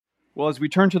Well, as we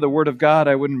turn to the Word of God,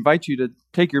 I would invite you to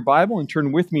take your Bible and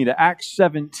turn with me to Acts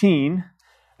 17.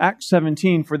 Acts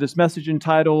 17 for this message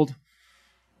entitled,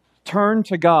 Turn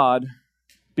to God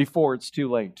Before It's Too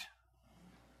Late.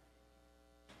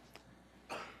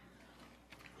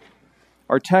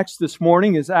 Our text this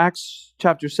morning is Acts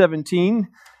chapter 17,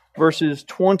 verses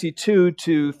 22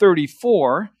 to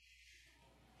 34,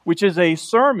 which is a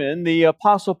sermon the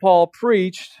Apostle Paul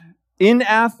preached in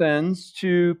Athens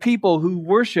to people who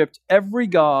worshiped every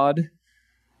god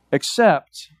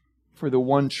except for the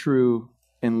one true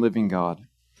and living God.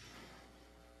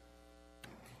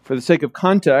 For the sake of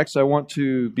context, I want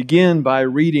to begin by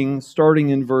reading starting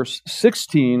in verse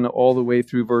 16 all the way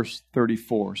through verse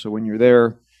 34. So when you're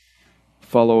there,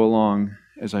 follow along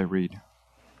as I read.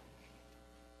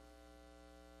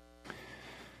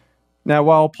 Now,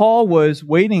 while Paul was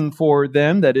waiting for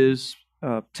them, that is,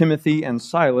 Timothy and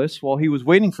Silas, while he was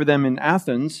waiting for them in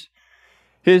Athens,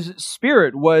 his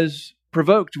spirit was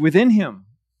provoked within him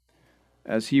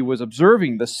as he was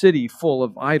observing the city full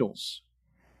of idols.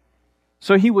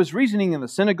 So he was reasoning in the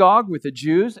synagogue with the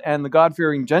Jews and the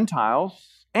God-fearing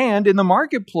Gentiles, and in the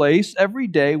marketplace every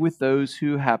day with those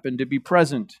who happened to be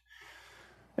present.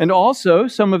 And also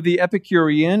some of the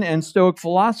Epicurean and Stoic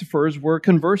philosophers were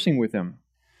conversing with him.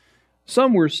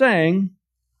 Some were saying,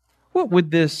 "What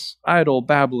would this idle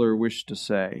babbler wish to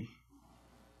say?"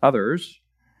 Others,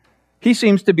 "He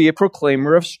seems to be a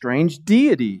proclaimer of strange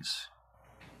deities,"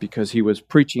 because he was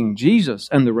preaching Jesus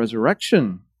and the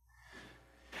resurrection.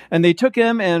 And they took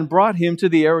him and brought him to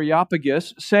the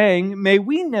Areopagus, saying, "May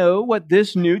we know what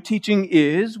this new teaching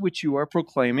is which you are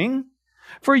proclaiming?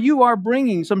 For you are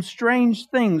bringing some strange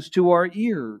things to our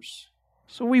ears.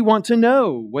 So we want to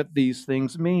know what these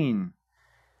things mean."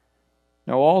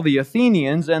 Now all the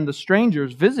Athenians and the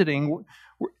strangers visiting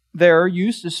there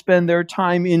used to spend their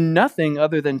time in nothing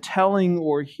other than telling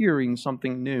or hearing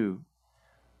something new.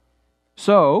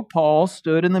 So Paul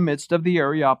stood in the midst of the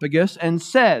Areopagus and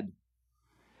said,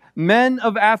 "Men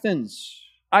of Athens,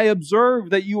 I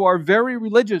observe that you are very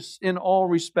religious in all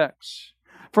respects.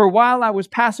 For while I was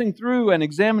passing through and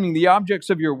examining the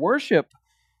objects of your worship,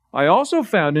 I also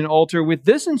found an altar with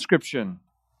this inscription,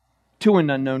 'To an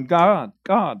unknown God.'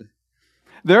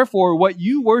 Therefore, what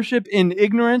you worship in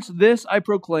ignorance, this I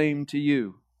proclaim to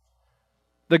you.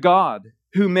 The God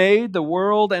who made the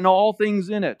world and all things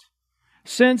in it,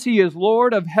 since He is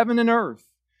Lord of heaven and earth,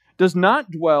 does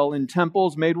not dwell in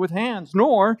temples made with hands,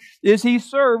 nor is He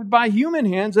served by human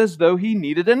hands as though He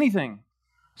needed anything,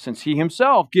 since He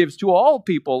Himself gives to all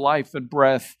people life and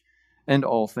breath and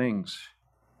all things.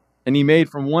 And He made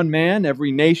from one man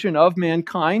every nation of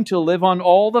mankind to live on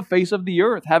all the face of the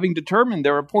earth, having determined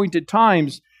their appointed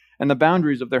times and the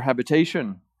boundaries of their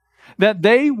habitation, that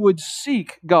they would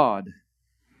seek God,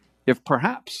 if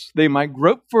perhaps they might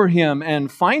grope for Him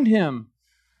and find Him,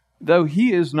 though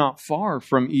He is not far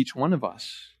from each one of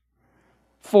us.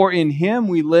 For in Him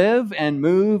we live and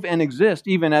move and exist,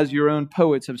 even as your own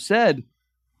poets have said,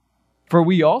 for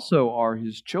we also are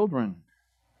His children.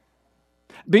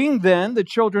 Being then the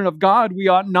children of God, we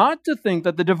ought not to think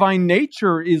that the divine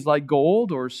nature is like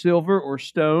gold or silver or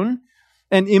stone,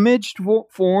 an image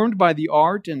formed by the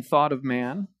art and thought of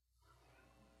man.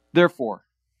 Therefore,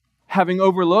 having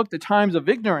overlooked the times of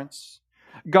ignorance,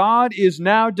 God is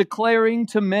now declaring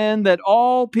to men that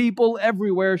all people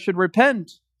everywhere should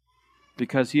repent,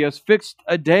 because He has fixed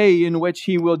a day in which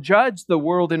He will judge the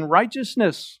world in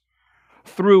righteousness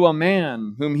through a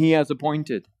man whom He has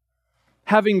appointed,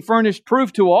 having furnished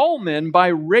proof to all men by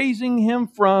raising Him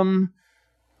from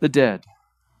the dead.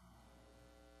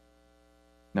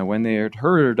 Now when they had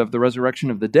heard of the resurrection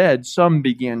of the dead, some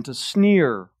began to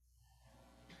sneer.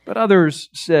 But others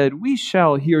said, "We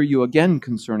shall hear you again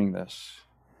concerning this."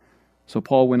 So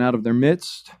Paul went out of their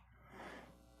midst,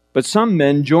 but some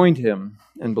men joined him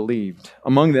and believed.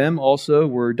 Among them also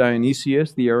were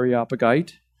Dionysius the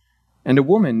Areopagite, and a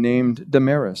woman named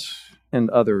Damaris, and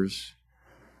others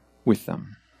with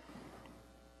them.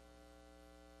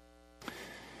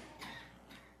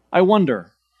 I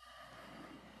wonder,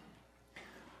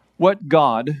 what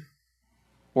God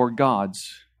or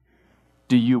gods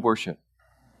do you worship?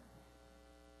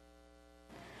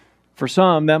 For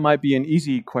some, that might be an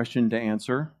easy question to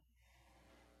answer.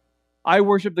 I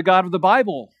worship the God of the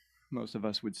Bible, most of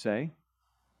us would say.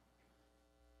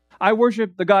 I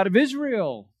worship the God of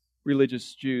Israel,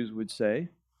 religious Jews would say.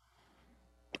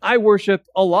 I worship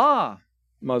Allah,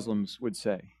 Muslims would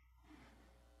say.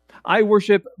 I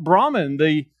worship Brahman,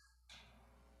 the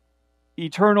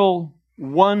eternal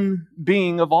one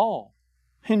being of all,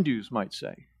 Hindus might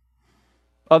say.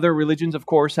 Other religions, of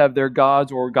course, have their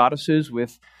gods or goddesses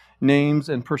with names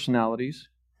and personalities.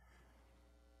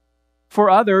 For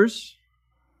others,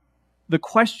 the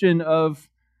question of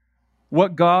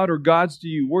what God or gods do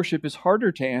you worship is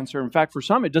harder to answer. In fact, for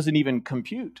some, it doesn't even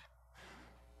compute.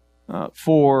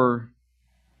 For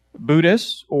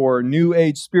Buddhists or New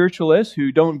Age spiritualists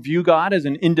who don't view God as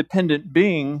an independent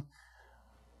being,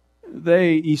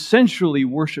 they essentially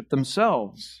worship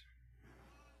themselves.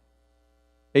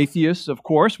 Atheists, of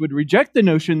course, would reject the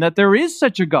notion that there is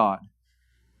such a God.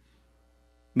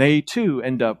 They too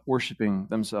end up worshiping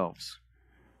themselves.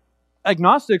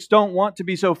 Agnostics don't want to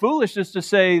be so foolish as to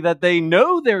say that they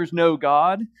know there's no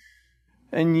God,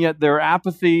 and yet their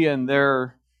apathy and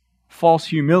their false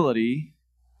humility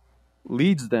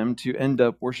leads them to end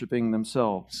up worshiping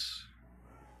themselves.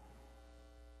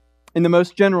 In the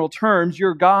most general terms,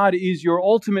 your God is your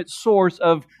ultimate source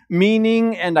of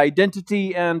meaning and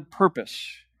identity and purpose.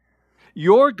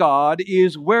 Your God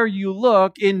is where you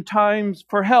look in times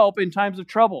for help in times of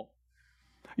trouble.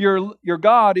 Your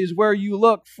God is where you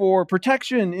look for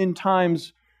protection in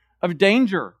times of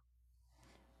danger.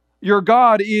 Your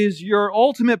God is your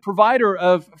ultimate provider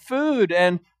of food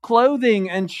and clothing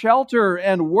and shelter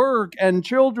and work and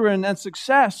children and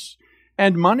success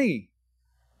and money.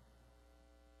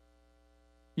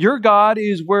 Your God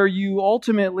is where you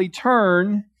ultimately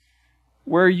turn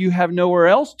where you have nowhere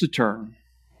else to turn.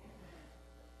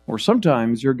 Or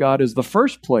sometimes your God is the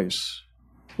first place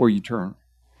where you turn.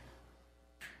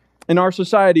 In our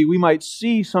society, we might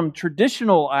see some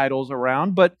traditional idols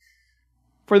around, but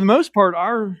for the most part,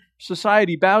 our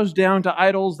society bows down to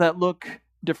idols that look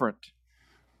different.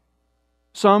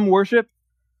 Some worship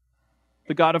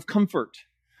the God of comfort,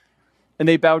 and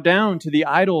they bow down to the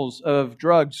idols of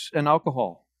drugs and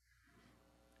alcohol.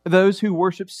 Those who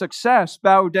worship success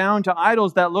bow down to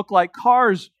idols that look like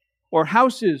cars or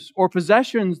houses or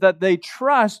possessions that they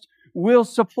trust will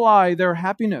supply their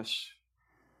happiness.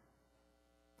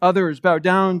 Others bow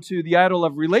down to the idol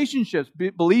of relationships,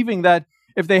 believing that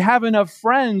if they have enough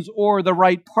friends or the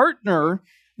right partner,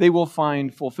 they will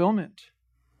find fulfillment.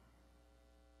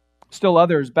 Still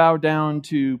others bow down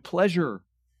to pleasure,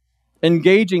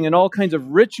 engaging in all kinds of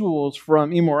rituals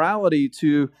from immorality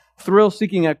to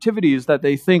thrill-seeking activities that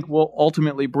they think will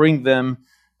ultimately bring them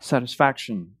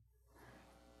satisfaction.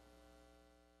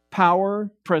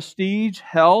 Power, prestige,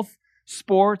 health,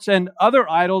 sports, and other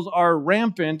idols are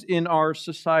rampant in our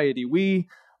society. We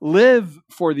live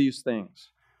for these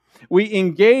things. We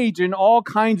engage in all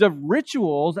kinds of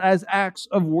rituals as acts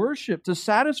of worship to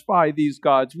satisfy these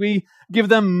gods. We give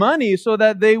them money so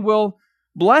that they will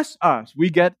bless us. We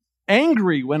get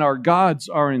angry when our gods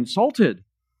are insulted.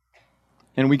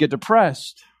 And we get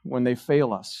depressed when they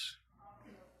fail us.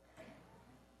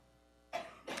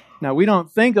 Now, we don't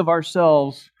think of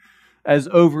ourselves as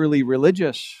overly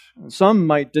religious. Some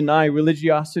might deny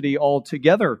religiosity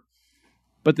altogether.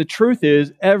 But the truth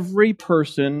is, every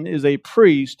person is a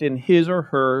priest in his or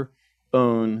her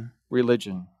own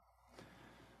religion.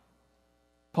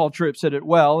 Paul Tripp said it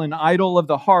well, an idol of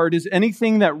the heart is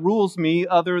anything that rules me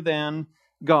other than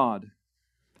God.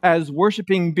 As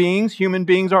worshiping beings, human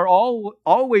beings are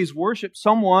always worship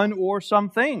someone or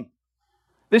something.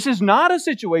 This is not a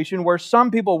situation where some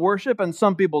people worship and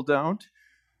some people don't.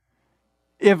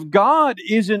 If God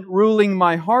isn't ruling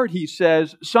my heart, he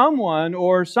says, someone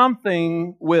or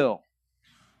something will.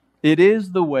 It is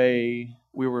the way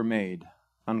we were made,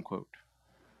 unquote.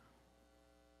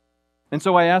 And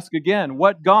so I ask again,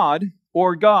 what God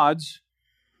or gods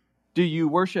do you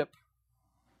worship?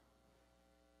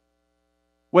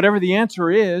 Whatever the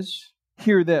answer is,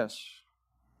 hear this.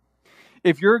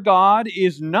 If your God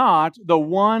is not the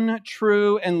one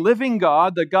true and living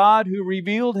God, the God who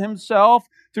revealed himself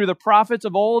through the prophets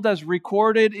of old as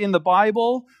recorded in the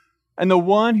Bible, and the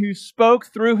one who spoke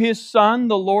through his Son,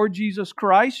 the Lord Jesus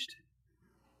Christ,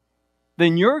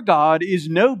 then your God is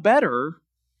no better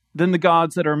than the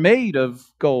gods that are made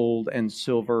of gold and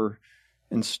silver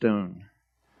and stone.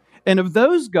 And of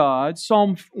those gods,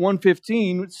 Psalm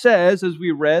 115 says, as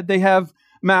we read, they have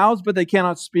mouths, but they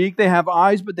cannot speak. They have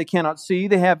eyes, but they cannot see.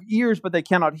 They have ears, but they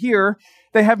cannot hear.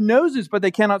 They have noses, but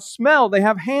they cannot smell. They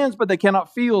have hands, but they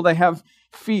cannot feel. They have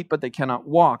feet, but they cannot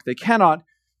walk. They cannot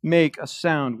make a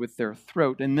sound with their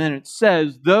throat. And then it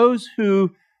says, those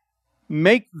who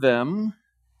make them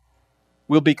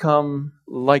will become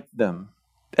like them.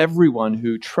 Everyone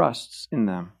who trusts in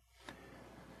them.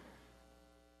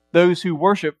 Those who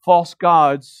worship false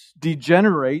gods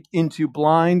degenerate into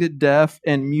blind, deaf,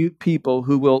 and mute people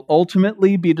who will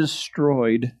ultimately be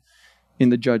destroyed in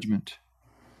the judgment.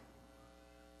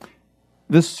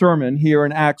 This sermon here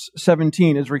in Acts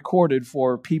 17 is recorded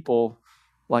for people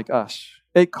like us.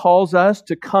 It calls us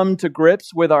to come to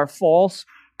grips with our false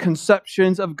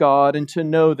conceptions of God and to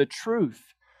know the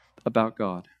truth about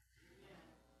God.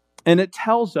 And it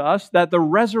tells us that the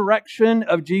resurrection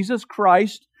of Jesus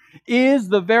Christ is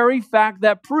the very fact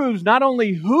that proves not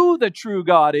only who the true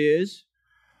God is,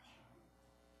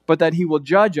 but that He will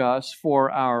judge us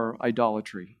for our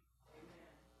idolatry.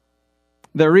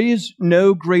 There is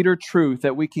no greater truth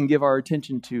that we can give our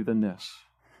attention to than this.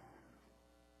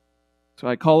 So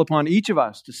I call upon each of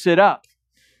us to sit up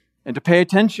and to pay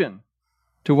attention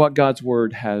to what God's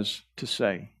Word has to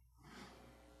say.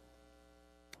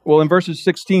 Well, in verses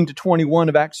 16 to 21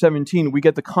 of Acts 17, we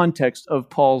get the context of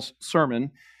Paul's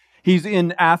sermon. He's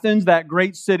in Athens, that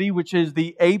great city, which is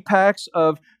the apex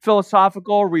of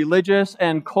philosophical, religious,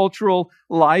 and cultural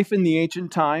life in the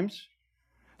ancient times.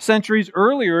 Centuries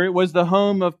earlier, it was the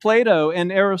home of Plato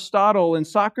and Aristotle and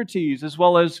Socrates, as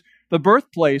well as the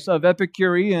birthplace of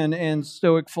Epicurean and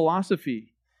Stoic philosophy.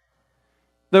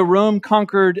 The Rome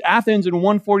conquered Athens in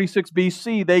 146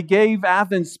 BC. They gave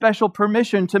Athens special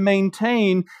permission to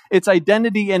maintain its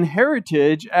identity and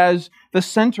heritage as the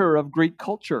center of Greek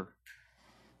culture.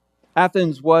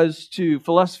 Athens was to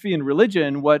philosophy and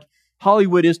religion what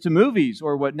Hollywood is to movies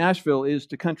or what Nashville is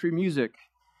to country music.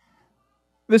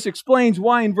 This explains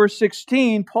why in verse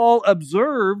 16, Paul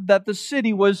observed that the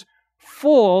city was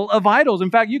full of idols.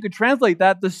 In fact, you could translate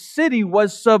that the city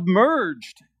was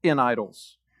submerged in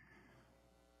idols.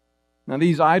 Now,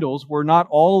 these idols were not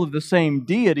all of the same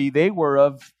deity. They were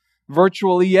of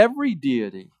virtually every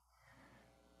deity.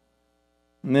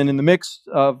 And then in the mix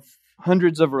of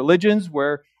hundreds of religions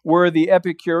were the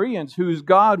Epicureans, whose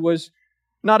God was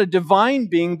not a divine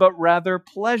being, but rather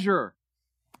pleasure.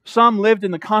 Some lived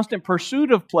in the constant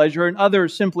pursuit of pleasure, and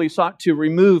others simply sought to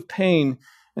remove pain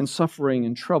and suffering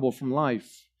and trouble from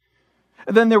life.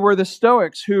 And then there were the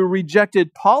Stoics, who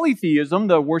rejected polytheism,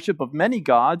 the worship of many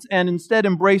gods, and instead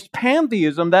embraced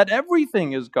pantheism, that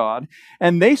everything is God.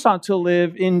 And they sought to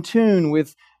live in tune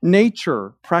with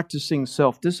nature, practicing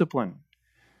self-discipline.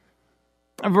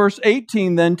 Verse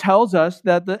 18 then tells us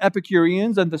that the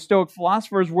Epicureans and the Stoic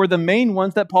philosophers were the main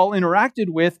ones that Paul interacted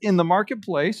with in the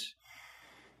marketplace.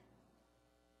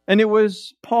 And it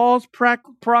was Paul's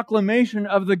proclamation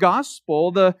of the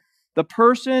gospel, the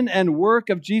person and work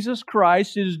of Jesus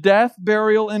Christ, His death,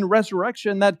 burial, and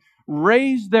resurrection, that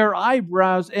raised their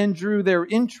eyebrows and drew their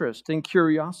interest and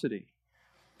curiosity.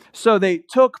 So they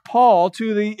took Paul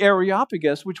to the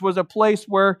Areopagus, which was a place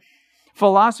where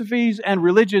philosophies and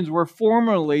religions were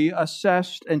formally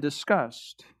assessed and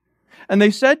discussed. And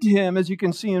they said to him, as you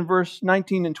can see in verse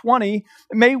 19 and 20,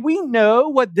 "May we know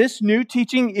what this new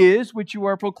teaching is which you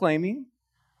are proclaiming?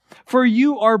 For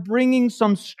you are bringing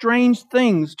some strange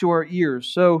things to our ears,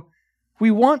 so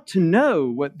we want to know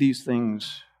what these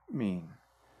things mean."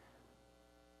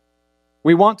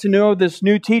 We want to know this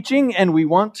new teaching, and we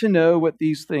want to know what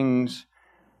these things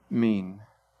mean.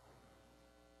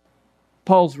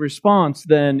 Paul's response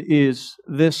then is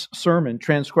this sermon,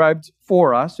 transcribed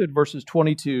for us at verses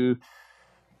 22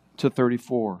 to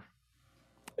 34.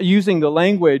 Using the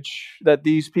language that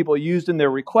these people used in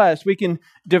their request, we can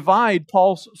divide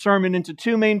Paul's sermon into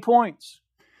two main points.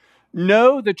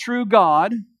 Know the true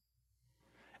God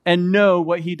and know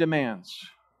what He demands.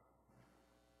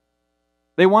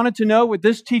 They wanted to know what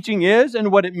this teaching is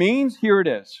and what it means. Here it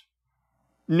is.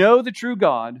 Know the true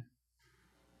God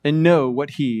and know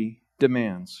what He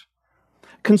demands.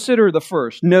 Consider the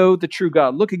first, know the true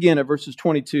God. Look again at verses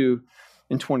 22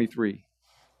 and 23.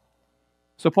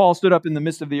 So Paul stood up in the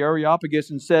midst of the Areopagus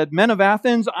and said, "Men of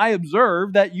Athens, I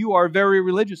observe that you are very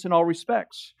religious in all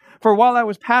respects. For while I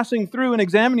was passing through and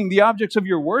examining the objects of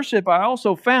your worship, I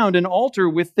also found an altar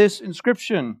with this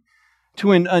inscription,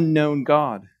 'To an unknown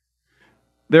God.'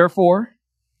 Therefore,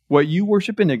 what you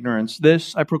worship in ignorance,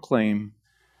 this I proclaim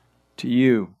to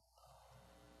you."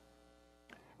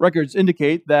 Records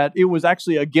indicate that it was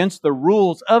actually against the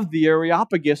rules of the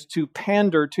Areopagus to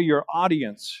pander to your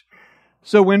audience.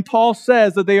 So when Paul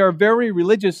says that they are very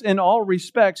religious in all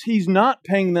respects, he's not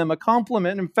paying them a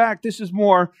compliment. In fact, this is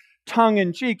more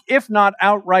tongue-in-cheek, if not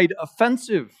outright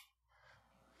offensive.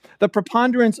 The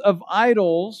preponderance of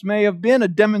idols may have been a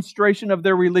demonstration of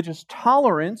their religious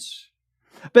tolerance,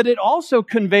 but it also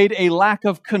conveyed a lack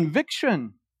of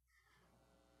conviction.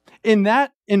 In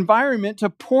that environment, to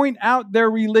point out their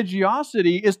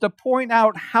religiosity is to point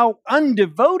out how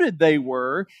undevoted they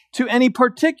were to any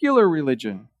particular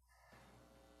religion.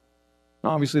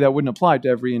 Obviously, that wouldn't apply to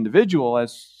every individual,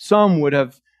 as some would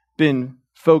have been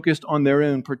focused on their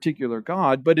own particular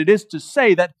God. But it is to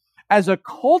say that as a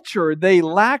culture, they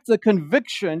lacked the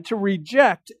conviction to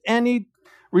reject any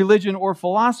religion or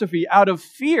philosophy out of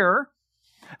fear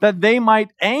that they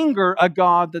might anger a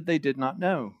God that they did not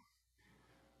know.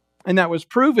 And that was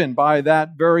proven by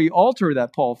that very altar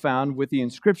that Paul found with the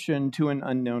inscription to an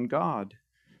unknown God.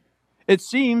 It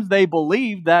seems they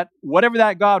believed that whatever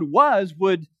that God was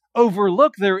would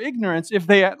overlook their ignorance if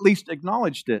they at least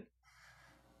acknowledged it.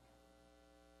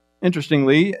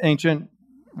 Interestingly, ancient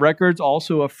records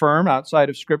also affirm outside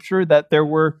of Scripture that there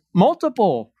were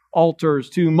multiple altars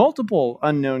to multiple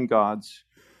unknown gods.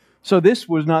 So this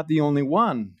was not the only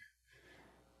one.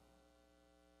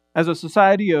 As a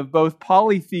society of both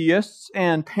polytheists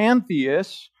and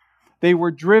pantheists, they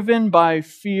were driven by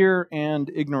fear and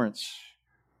ignorance.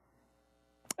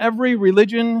 Every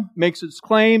religion makes its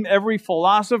claim. Every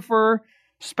philosopher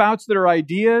spouts their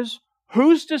ideas.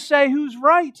 Who's to say who's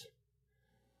right?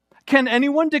 Can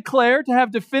anyone declare to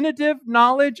have definitive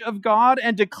knowledge of God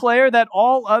and declare that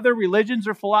all other religions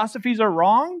or philosophies are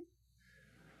wrong?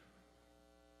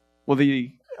 Well,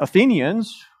 the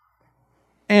Athenians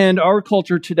and our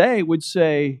culture today would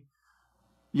say,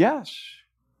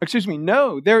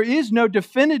 no, there is no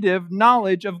definitive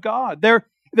knowledge of God.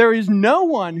 There is no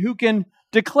one who can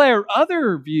declare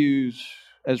other views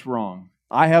as wrong.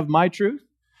 I have my truth,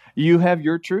 you have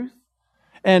your truth,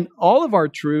 and all of our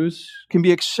truths can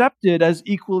be accepted as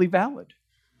equally valid.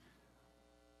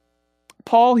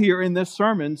 Paul here in this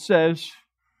sermon says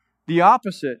the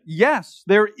opposite. Yes,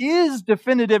 there is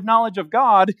definitive knowledge of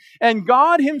God, and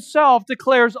God himself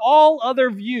declares all other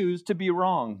views to be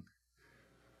wrong.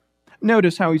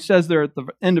 Notice how he says there at the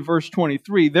end of verse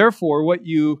 23, therefore, what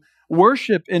you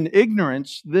worship in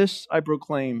ignorance, this I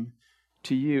proclaim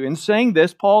to you. In saying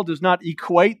this, Paul does not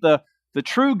equate the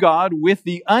true God with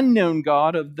the unknown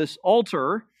God of this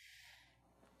altar,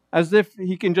 as if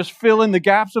he can just fill in the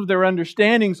gaps of their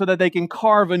understanding so that they can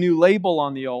carve a new label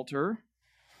on the altar.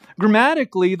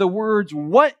 Grammatically, the words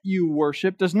what you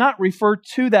worship does not refer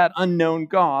to that unknown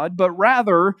God, but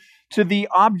rather to the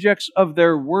objects of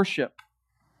their worship.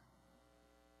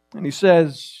 And he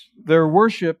says their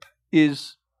worship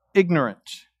is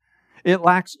ignorant. It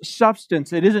lacks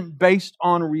substance. It isn't based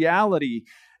on reality.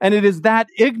 And it is that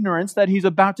ignorance that he's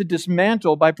about to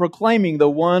dismantle by proclaiming the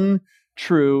one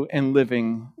true and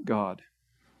living God.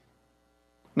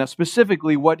 Now,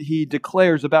 specifically, what he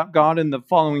declares about God in the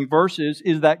following verses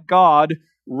is that God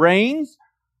reigns,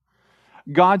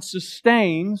 God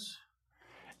sustains,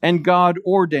 and God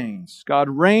ordains. God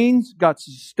reigns, God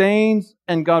sustains,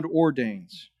 and God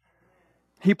ordains.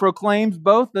 He proclaims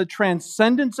both the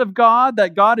transcendence of God,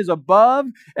 that God is above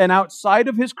and outside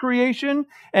of his creation,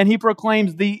 and he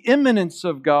proclaims the immanence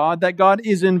of God, that God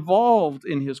is involved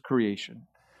in his creation.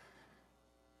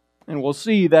 And we'll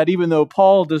see that even though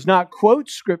Paul does not quote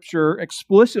Scripture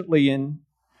explicitly in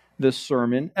this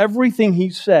sermon, everything he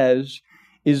says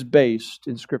is based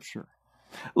in Scripture.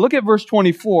 Look at verse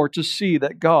 24 to see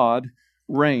that God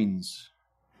reigns.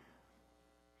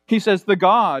 He says, the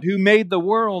God who made the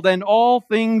world and all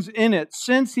things in it,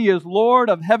 since he is Lord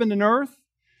of heaven and earth,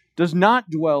 does not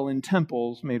dwell in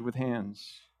temples made with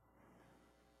hands.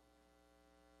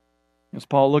 As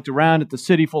Paul looked around at the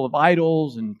city full of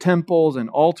idols and temples and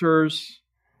altars,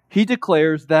 he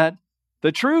declares that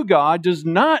the true God does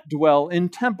not dwell in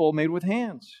temple made with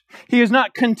hands. He is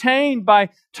not contained by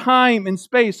time and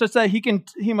space, such that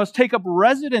he must take up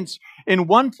residence in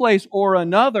one place or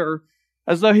another,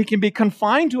 as though he can be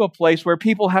confined to a place where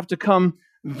people have to come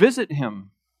visit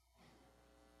him.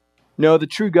 No, the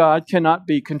true God cannot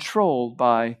be controlled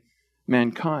by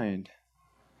mankind.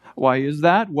 Why is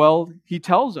that? Well, he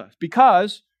tells us,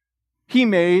 because he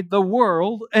made the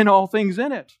world and all things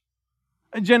in it.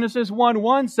 Genesis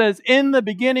 1:1 says, in the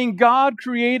beginning God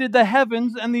created the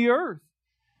heavens and the earth.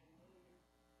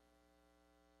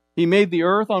 He made the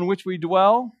earth on which we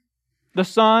dwell, the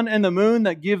sun and the moon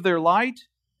that give their light.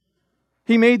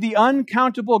 He made the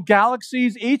uncountable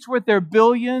galaxies, each with their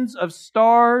billions of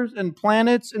stars and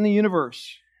planets in the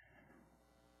universe.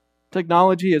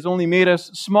 Technology has only made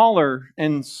us smaller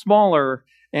and smaller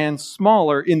and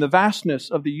smaller in the vastness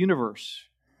of the universe.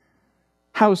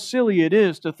 How silly it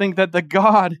is to think that the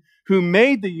God who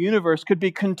made the universe could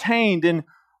be contained in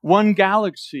one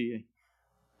galaxy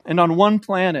and on one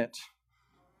planet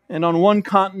and on one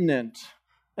continent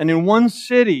and in one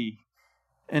city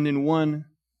and in one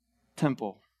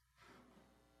temple.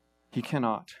 He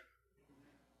cannot.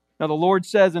 Now the Lord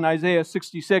says in Isaiah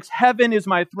 66, heaven is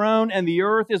my throne and the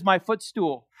earth is my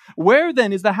footstool. Where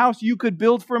then is the house you could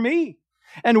build for me?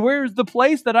 And where is the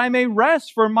place that I may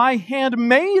rest? For my hand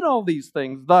made all these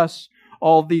things. Thus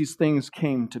all these things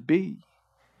came to be.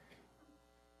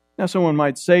 Now someone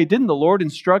might say, didn't the Lord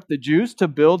instruct the Jews to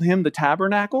build him the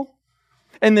tabernacle?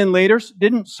 And then later,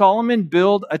 didn't Solomon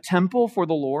build a temple for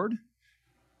the Lord?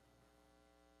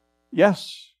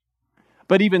 Yes.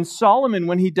 But even Solomon,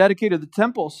 when he dedicated the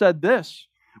temple, said this,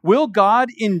 "Will God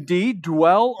indeed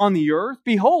dwell on the earth?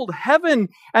 Behold, heaven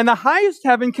and the highest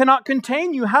heaven cannot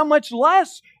contain you. How much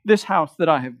less this house that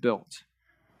I have built?"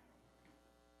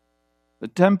 The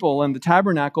temple and the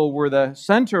tabernacle were the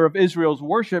center of Israel's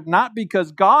worship, not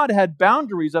because God had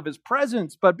boundaries of His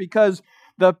presence, but because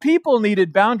the people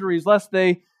needed boundaries lest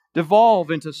they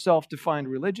devolve into self-defined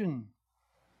religion.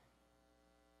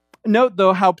 Note,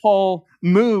 though, how Paul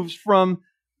moves from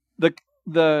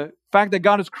the fact that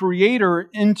God is creator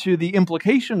into the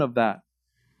implication of that,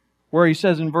 where he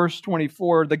says in verse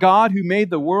 24, "The God who made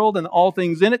the world and all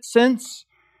things in it, since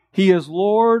He is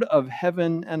Lord of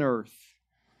heaven and earth."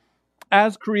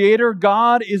 As creator,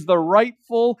 God is the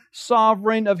rightful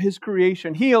sovereign of His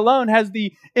creation. He alone has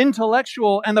the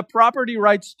intellectual and the property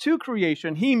rights to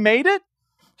creation. He made it,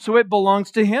 so it belongs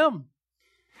to Him.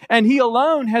 And He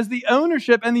alone has the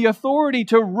ownership and the authority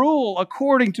to rule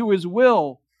according to His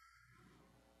will.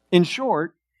 In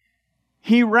short,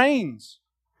 He reigns.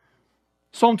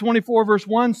 Psalm 24 verse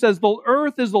 1 says, "The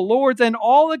earth is the Lord's and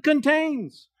all it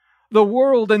contains, the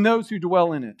world and those who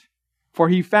dwell in it. For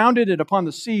He founded it upon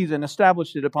the seas and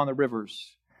established it upon the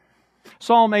rivers."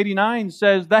 Psalm 89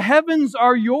 says, "The heavens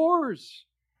are yours,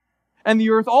 and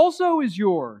the earth also is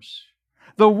yours.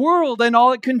 The world and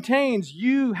all it contains,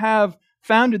 you have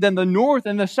founded them. The north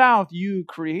and the south, you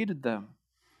created them."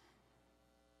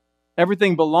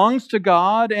 Everything belongs to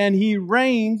God, and He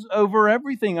reigns over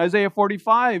everything. Isaiah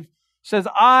 45 says,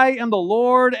 "I am the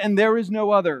Lord, and there is no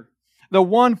other, the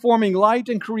one forming light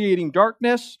and creating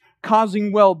darkness,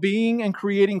 causing well-being and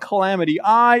creating calamity.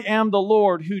 I am the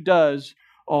Lord who does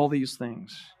all these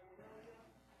things."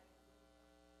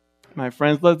 My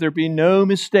friends, let there be no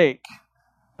mistake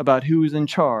about who is in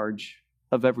charge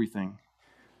of everything.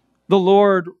 The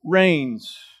Lord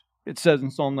reigns, it says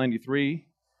in Psalm 93.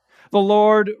 The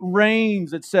Lord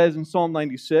reigns, it says in Psalm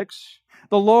 96.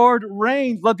 The Lord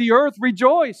reigns, let the earth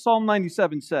rejoice, Psalm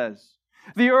 97 says.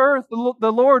 The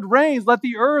Lord reigns, let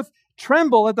the earth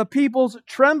tremble, let the peoples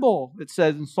tremble, it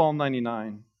says in Psalm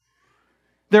 99.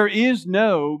 There is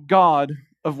no God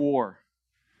of war.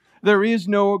 There is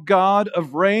no God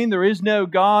of rain. There is no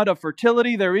God of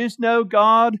fertility. There is no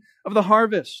God of the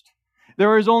harvest.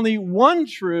 There is only one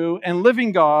true and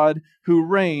living God who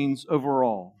reigns over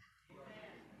all.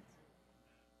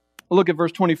 Look at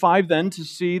verse 25 then to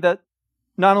see that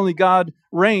not only God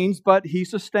reigns, but He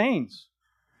sustains.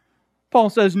 Paul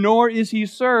says, "Nor is He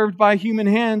served by human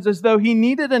hands as though He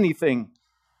needed anything,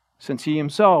 since He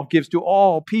Himself gives to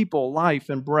all people life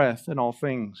and breath and all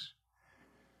things."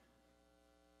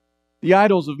 The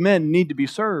idols of men need to be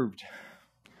served.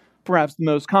 Perhaps the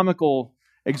most comical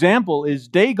example is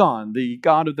Dagon, the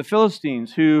god of the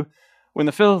Philistines, who, when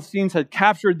the Philistines had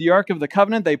captured the Ark of the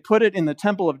Covenant, they put it in the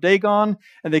temple of Dagon,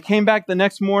 and they came back the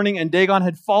next morning, and Dagon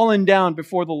had fallen down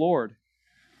before the Lord.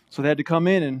 So they had to come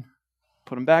in and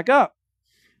put him back up.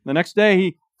 The next day,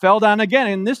 he fell down again,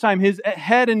 and this time his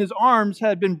head and his arms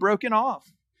had been broken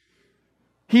off.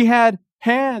 He had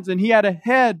hands and he had a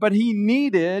head, but he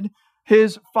needed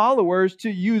his followers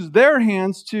to use their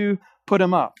hands to put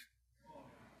him up.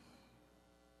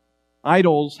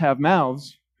 Idols have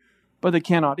mouths, but they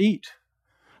cannot eat.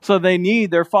 So they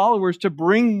need their followers to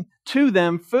bring to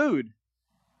them food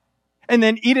and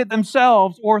then eat it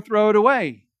themselves or throw it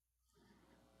away.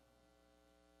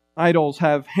 Idols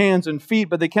have hands and feet,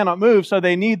 but they cannot move, so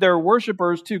they need their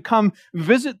worshipers to come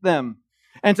visit them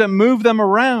and to move them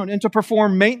around and to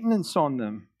perform maintenance on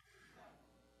them.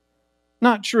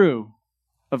 Not true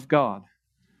of God.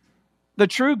 The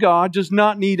true God does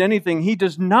not need anything. He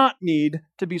does not need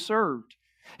to be served.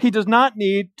 He does not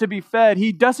need to be fed.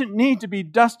 He doesn't need to be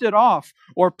dusted off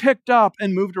or picked up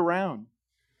and moved around.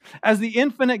 As the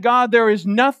infinite God, there is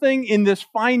nothing in this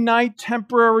finite,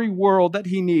 temporary world that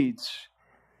He needs.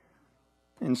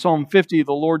 In Psalm 50,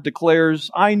 the Lord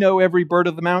declares, "I know every bird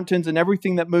of the mountains and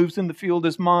everything that moves in the field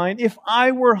is mine. If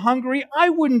I were hungry, I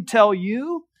wouldn't tell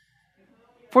you.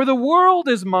 For the world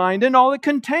is mine and all it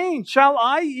contains. Shall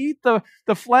I eat the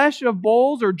flesh of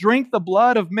bulls or drink the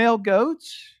blood of male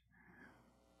goats?"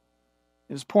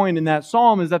 His point in that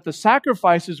psalm is that the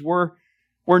sacrifices were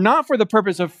not for the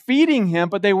purpose of feeding Him,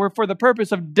 but they were for the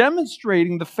purpose of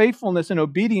demonstrating the faithfulness and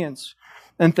obedience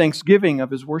and thanksgiving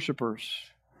of His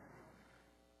worshipers.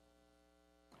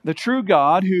 The true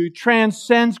God who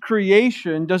transcends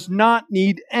creation does not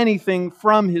need anything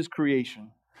from His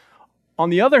creation. On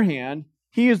the other hand,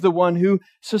 He is the one who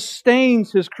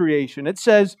sustains His creation. It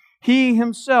says He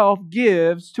Himself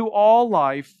gives to all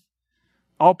life,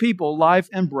 all people, life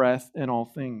and breath and all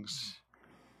things.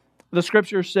 The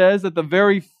Scripture says that the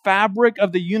very fabric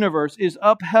of the universe is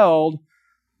upheld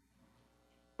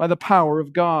by the power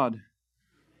of God.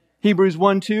 Hebrews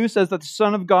 1:2 says that the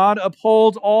Son of God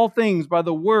upholds all things by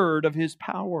the word of His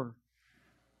power.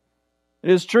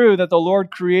 It is true that the Lord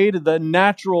created the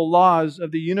natural laws of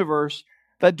the universe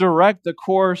that direct the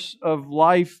course of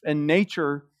life and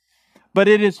nature, but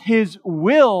it is His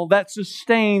will that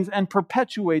sustains and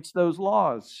perpetuates those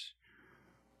laws.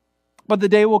 But the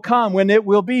day will come when it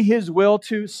will be His will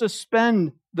to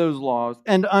suspend those laws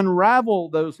and unravel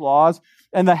those laws,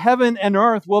 and the heaven and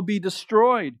earth will be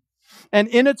destroyed. And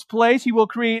in its place, He will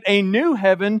create a new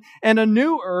heaven and a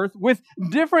new earth with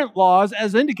different laws,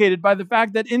 as indicated by the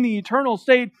fact that in the eternal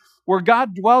state where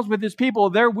God dwells with His people,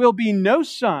 there will be no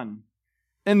sun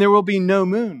and there will be no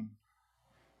moon.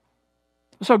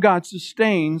 So God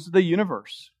sustains the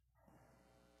universe.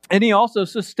 And He also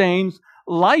sustains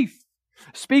life.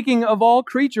 Speaking of all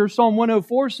creatures, Psalm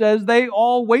 104 says, they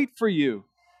all wait for You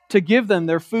to give them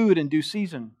their food in due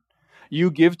season. You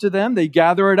give to them, they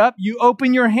gather it up. You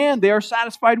open Your hand, they are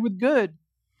satisfied with good.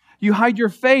 You hide Your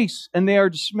face, and they are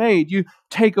dismayed. You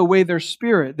take away their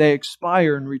spirit, they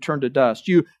expire and return to dust.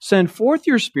 You send forth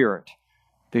Your Spirit,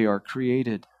 they are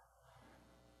created.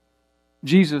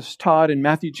 Jesus taught in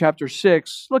Matthew chapter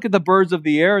 6, look at the birds of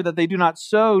the air, that they do not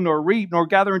sow, nor reap, nor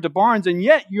gather into barns, and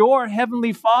yet Your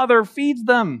heavenly Father feeds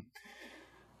them.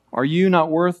 Are you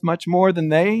not worth much more than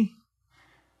they?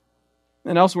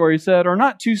 And elsewhere He said, are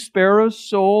not 2 sparrows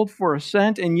sold for a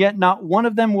cent, and yet not one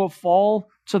of them will fall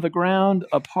to the ground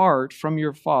apart from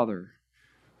Your Father?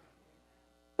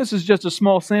 This is just a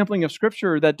small sampling of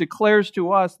Scripture that declares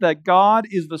to us that God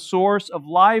is the source of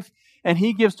life, and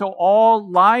He gives to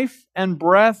all life and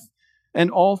breath and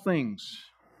all things.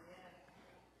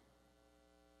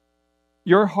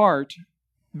 Your heart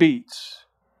beats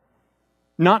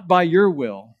not by your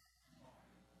will,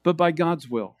 but by God's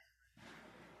will.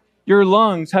 Your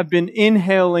lungs have been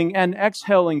inhaling and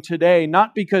exhaling today,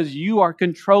 not because you are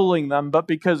controlling them, but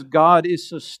because God is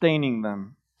sustaining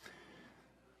them.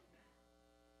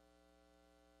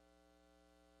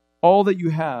 All that you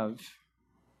have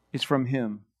is from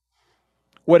Him.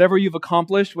 Whatever you've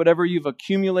accomplished, whatever you've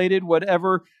accumulated,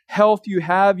 whatever health you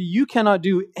have, you cannot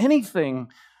do anything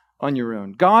on your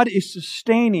own. God is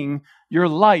sustaining your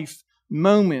life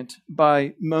moment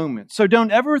by moment. So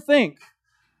don't ever think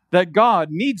that God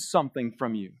needs something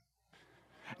from you.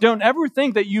 Don't ever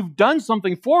think that you've done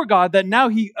something for God that now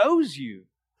He owes you.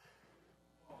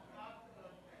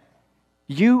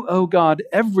 You owe God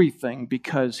everything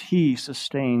because He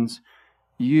sustains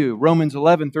you. Romans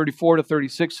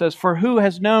 11:34-36 says, for who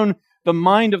has known the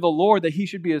mind of the Lord that He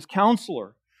should be His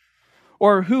counselor?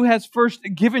 Or who has first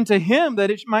given to Him that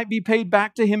it might be paid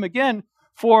back to Him again?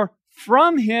 For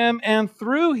from Him and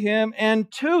through Him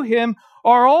and to Him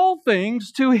are all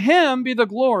things. To Him be the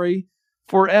glory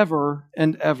forever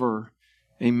and ever.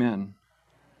 Amen.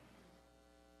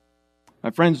 My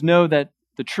friends, know that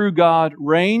the true God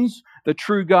reigns, the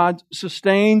true God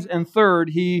sustains, and third,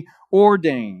 He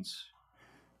ordains.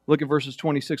 Look at verses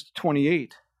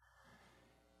 26-28.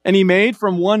 And He made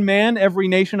from one man every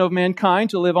nation of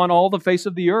mankind to live on all the face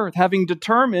of the earth, having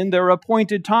determined their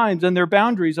appointed times and their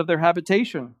boundaries of their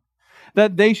habitation,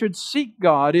 that they should seek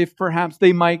God, if perhaps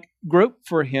they might grope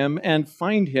for Him and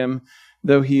find Him,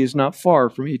 though He is not far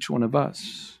from each one of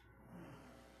us.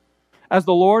 As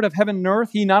the Lord of heaven and earth,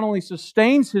 He not only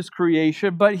sustains His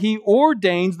creation, but He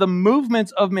ordains the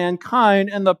movements of mankind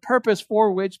and the purpose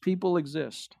for which people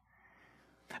exist.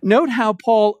 Note how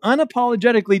Paul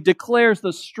unapologetically declares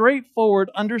the straightforward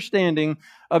understanding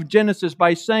of Genesis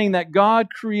by saying that God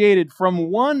created from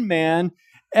one man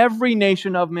every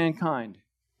nation of mankind.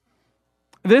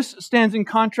 This stands in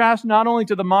contrast not only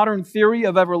to the modern theory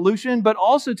of evolution, but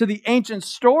also to the ancient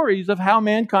stories of how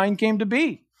mankind came to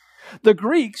be. The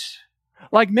Greeks,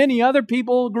 like many other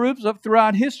people groups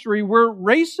throughout history, were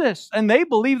racist, and they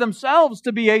believed themselves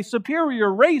to be a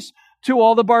superior race to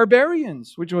all the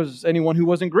barbarians, which was anyone who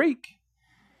wasn't Greek.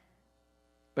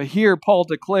 But here Paul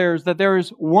declares that there is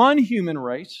one human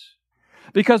race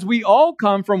because we all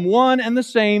come from one and the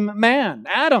same man,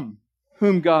 Adam,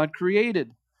 whom God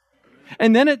created.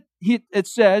 And then it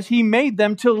says He made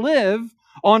them to live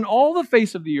on all the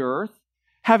face of the earth,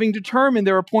 having determined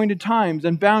their appointed times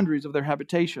and boundaries of their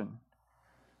habitation.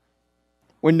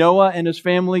 When Noah and his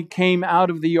family came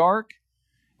out of the ark,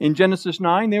 in Genesis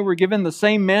 9, they were given the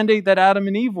same mandate that Adam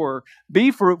and Eve were: be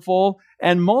fruitful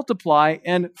and multiply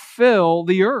and fill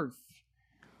the earth.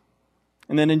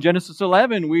 And then in Genesis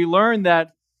 11, we learn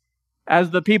that as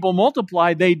the people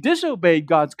multiplied, they disobeyed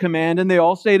God's command and they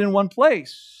all stayed in one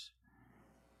place.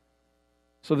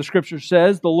 So the Scripture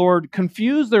says the Lord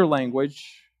confused their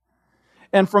language,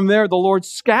 and from there the Lord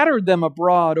scattered them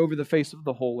abroad over the face of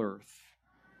the whole earth.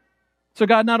 So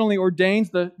God not only ordains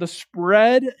the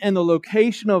spread and the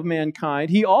location of mankind,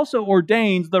 He also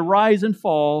ordains the rise and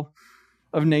fall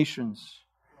of nations.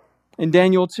 In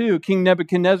Daniel 2, King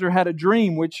Nebuchadnezzar had a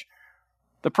dream which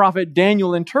the prophet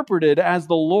Daniel interpreted as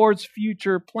the Lord's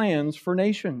future plans for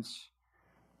nations.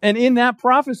 And in that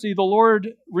prophecy, the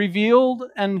Lord revealed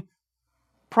and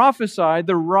prophesied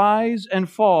the rise and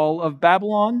fall of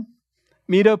Babylon,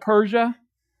 Medo-Persia,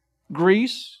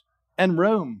 Greece, and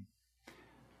Rome.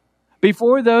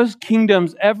 Before those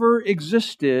kingdoms ever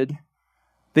existed,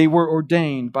 they were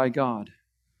ordained by God.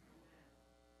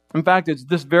 In fact, it's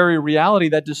this very reality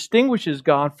that distinguishes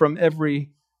God from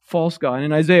every false god.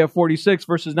 In Isaiah 46,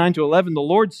 verses 9 to 11, the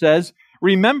Lord says,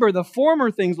 "Remember the former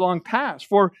things long past,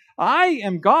 for I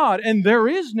am God and there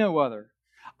is no other.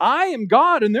 I am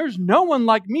God and there's no one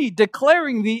like me,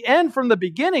 declaring the end from the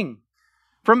beginning,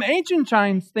 from ancient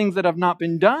times things that have not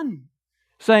been done,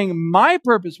 saying, my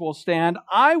purpose will stand,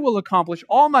 I will accomplish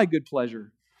all my good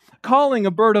pleasure, calling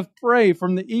a bird of prey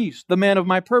from the east, the man of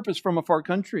my purpose from a far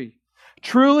country.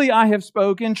 Truly I have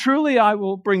spoken, truly I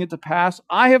will bring it to pass.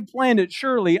 I have planned it,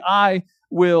 surely I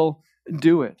will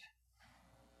do it."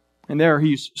 And there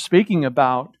he's speaking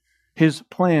about his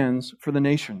plans for the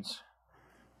nations.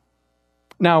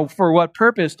 Now, for what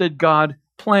purpose did God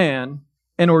plan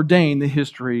and ordain the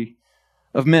history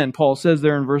of men? Paul says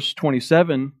there in verse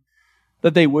 27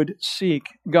 that they would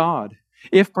seek God,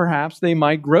 if perhaps they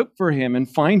might grope for Him and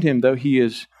find Him, though He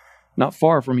is not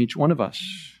far from each one of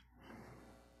us.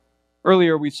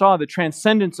 Earlier we saw the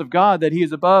transcendence of God, that He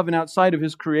is above and outside of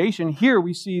His creation. Here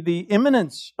we see the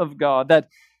immanence of God, that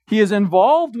He is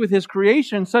involved with His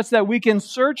creation such that we can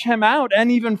search Him out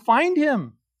and even find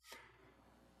Him.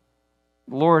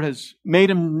 The Lord has made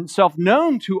Himself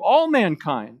known to all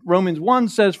mankind. Romans 1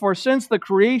 says, "For since the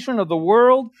creation of the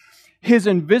world, His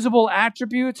invisible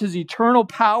attributes, His eternal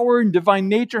power and divine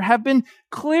nature have been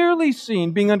clearly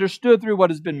seen, being understood through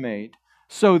what has been made.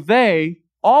 So they,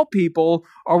 all people,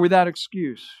 are without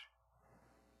excuse."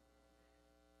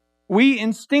 We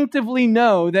instinctively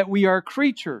know that we are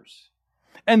creatures,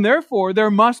 and therefore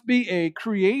there must be a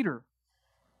creator.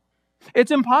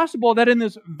 It's impossible that in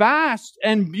this vast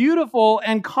and beautiful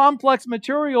and complex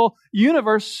material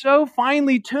universe, so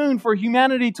finely tuned for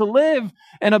humanity to live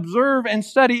and observe and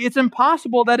study, it's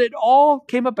impossible that it all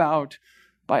came about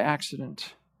by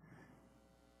accident.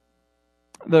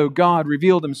 Though God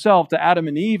revealed Himself to Adam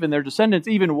and Eve and their descendants,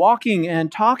 even walking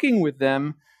and talking with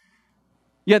them,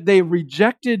 yet they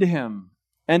rejected Him.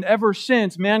 And ever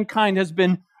since, mankind has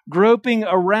been groping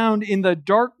around in the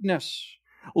darkness,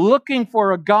 looking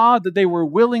for a God that they were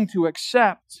willing to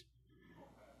accept,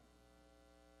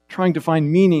 trying to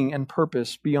find meaning and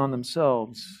purpose beyond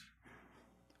themselves.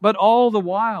 But all the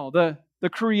while, the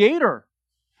Creator,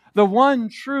 the one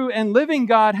true and living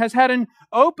God, has had an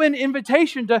open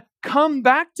invitation to come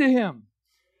back to Him.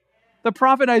 The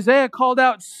prophet Isaiah called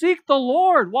out, "Seek the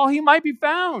Lord while He might be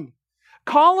found.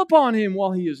 Call upon Him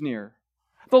while He is near."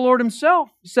 The Lord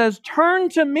Himself says, "Turn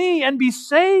to me and be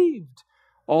saved,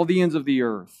 all the ends of the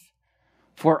earth.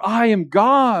 For I am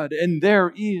God and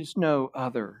there is no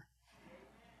other."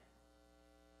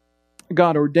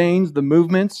 God ordains the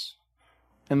movements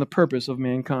and the purpose of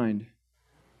mankind.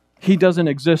 He doesn't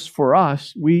exist for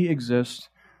us, we exist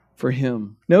for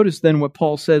Him. Notice then what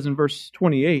Paul says in verse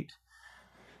 28.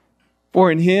 "For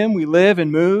in Him we live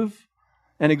and move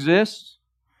and exist,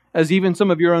 as even some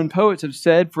of your own poets have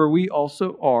said, for we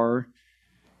also are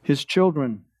His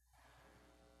children."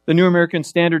 The New American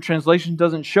Standard Translation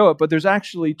doesn't show it, but there's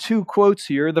actually two quotes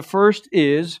here. The first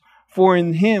is, "For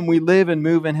in Him we live and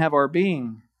move and have our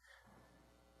being."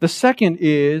 The second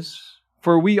is,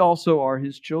 "For we also are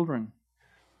His children."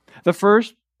 The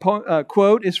first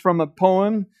quote is from a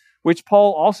poem which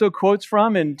Paul also quotes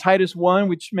from in Titus 1,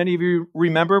 which many of you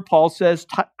remember. Paul says,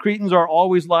 "Cretans are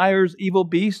always liars, evil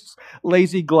beasts,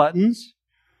 lazy gluttons."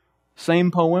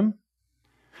 Same poem.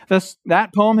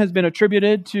 That poem has been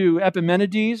attributed to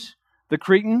Epimenides, the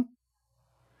Cretan.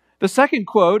 The second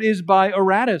quote is by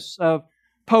Aratus, a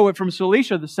poet from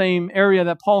Cilicia, the same area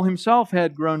that Paul himself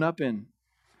had grown up in.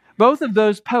 Both of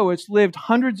those poets lived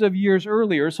hundreds of years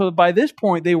earlier, so by this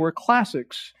point they were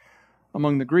classics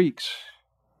among the Greeks.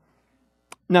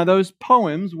 Now, those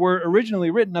poems were originally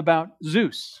written about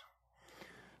Zeus.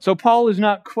 So Paul is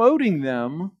not quoting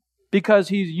them because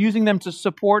he's using them to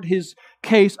support his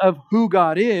case of who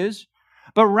God is,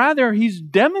 but rather he's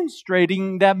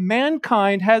demonstrating that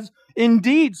mankind has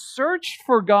indeed searched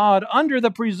for God under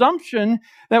the presumption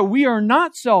that we are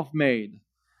not self-made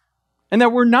and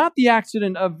that we're not the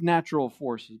accident of natural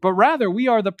forces, but rather we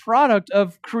are the product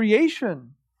of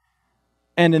creation.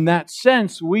 And in that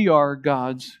sense, we are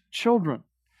God's children.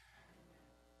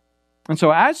 And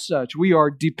so as such, we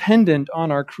are dependent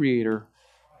on our Creator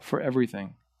for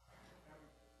everything.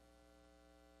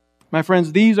 My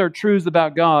friends, these are truths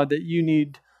about God that you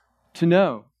need to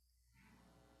know,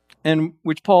 and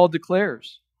which Paul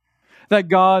declares. That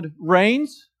God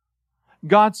reigns,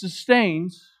 God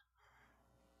sustains,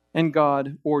 and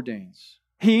God ordains.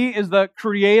 He is the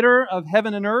creator of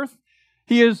heaven and earth.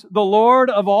 He is the Lord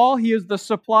of all. He is the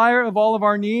supplier of all of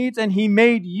our needs, and He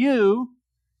made you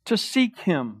to seek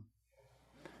Him.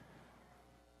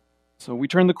 So we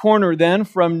turn the corner then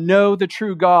from know the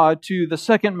true God to the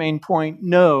second main point,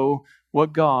 know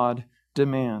what God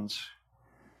demands.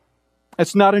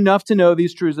 It's not enough to know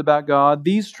these truths about God.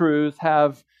 These truths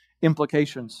have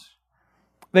implications.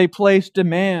 They place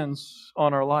demands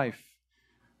on our life.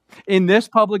 In this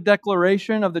public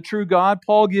declaration of the true God,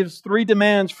 Paul gives 3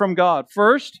 demands from God.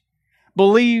 First,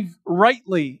 believe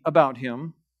rightly about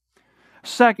Him.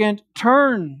 Second,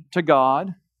 turn to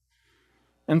God.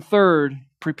 And third,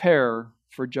 prepare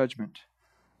for judgment.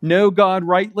 Know God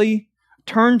rightly,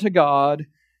 turn to God,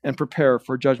 and prepare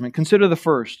for judgment. Consider the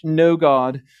first, know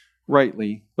God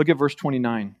rightly. Look at verse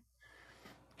 29.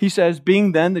 He says,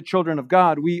 being then the children of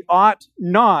God, we ought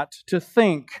not to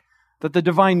think that the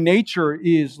divine nature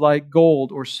is like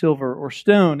gold or silver or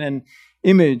stone, an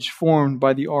image formed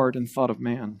by the art and thought of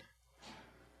man.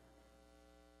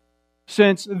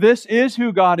 Since this is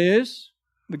who God is,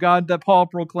 the God that Paul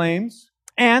proclaims,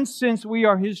 and since we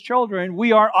are His children,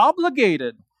 we are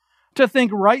obligated to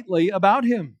think rightly about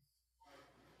Him.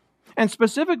 And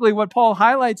specifically, what Paul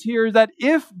highlights here is that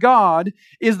if God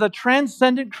is the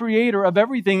transcendent creator of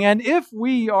everything, and if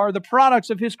we are the products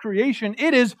of His creation,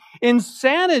 it is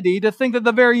insanity to think that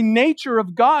the very nature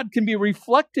of God can be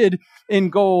reflected in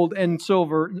gold and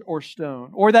silver or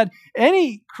stone, or that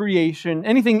anything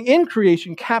in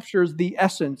creation captures the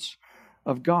essence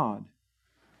of God.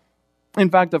 In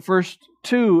fact, the first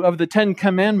 2 of the 10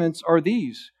 commandments are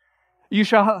these. You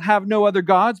shall have no other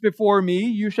gods before me.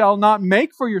 You shall not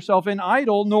make for yourself an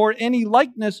idol, nor any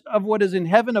likeness of what is in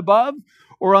heaven above,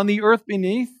 or on the earth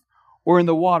beneath, or in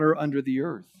the water under the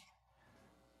earth.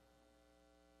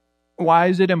 Why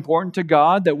is it important to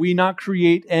God that we not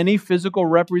create any physical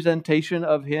representation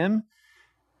of Him?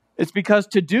 It's because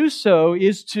to do so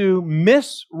is to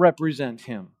misrepresent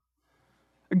Him.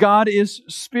 God is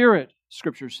spirit,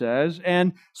 Scripture says,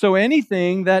 and so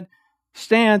anything that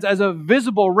stands as a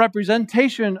visible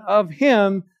representation of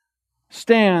Him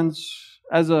stands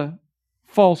as a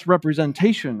false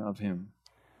representation of Him.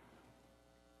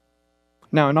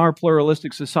 Now, in our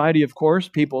pluralistic society, of course,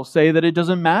 people say that it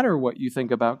doesn't matter what you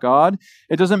think about God.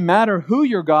 It doesn't matter who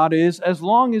your God is as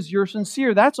long as you're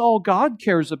sincere. That's all God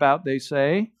cares about, they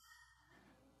say.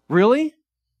 Really?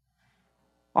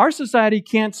 Our society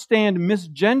can't stand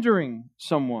misgendering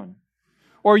someone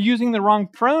or using the wrong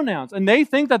pronouns. And they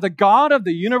think that the God of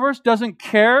the universe doesn't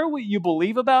care what you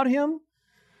believe about Him.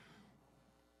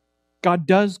 God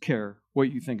does care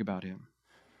what you think about Him.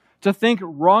 To think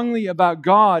wrongly about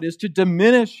God is to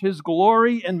diminish His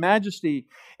glory and majesty.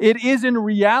 It is in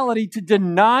reality to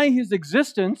deny His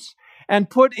existence and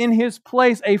put in His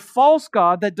place a false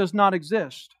God that does not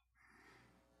exist.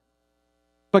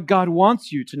 But God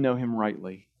wants you to know Him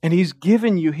rightly. And He's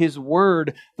given you His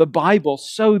Word, the Bible,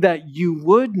 so that you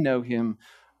would know Him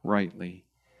rightly.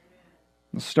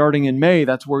 And starting in May,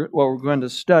 that's what we're going to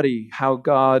study, how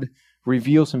God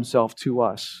reveals Himself to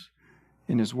us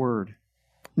in His Word.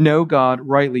 Know God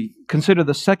rightly. Consider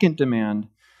the second demand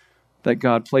that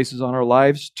God places on our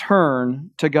lives. Turn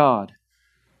to God.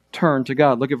 Turn to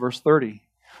God. Look at verse 30.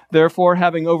 Therefore,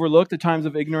 having overlooked the times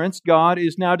of ignorance, God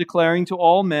is now declaring to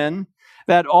all men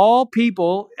that all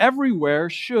people everywhere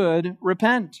should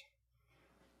repent.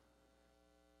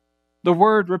 The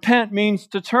word repent means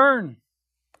to turn.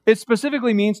 It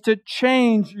specifically means to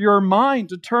change your mind,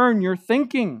 to turn your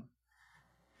thinking.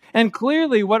 And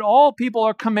clearly what all people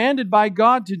are commanded by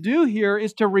God to do here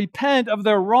is to repent of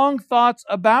their wrong thoughts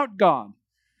about God.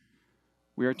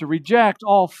 We are to reject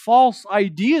all false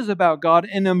ideas about God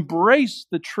and embrace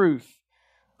the truth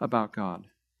about God.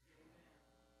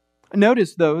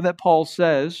 Notice, though, that Paul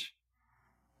says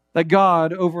that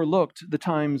God overlooked the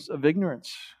times of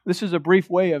ignorance. This is a brief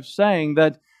way of saying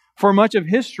that for much of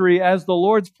history, as the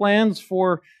Lord's plans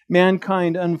for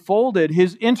mankind unfolded,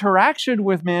 His interaction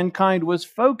with mankind was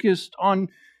focused on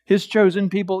His chosen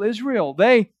people, Israel.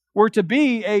 They were to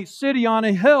be a city on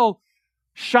a hill,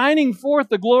 shining forth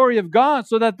the glory of God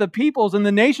so that the peoples and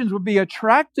the nations would be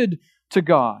attracted to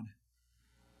God.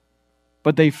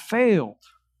 But they failed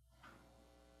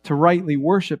to rightly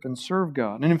worship and serve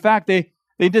God. And in fact, they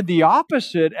did the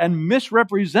opposite and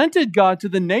misrepresented God to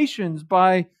the nations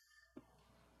by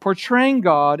portraying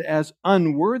God as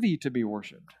unworthy to be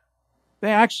worshipped.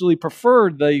 They actually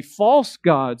preferred the false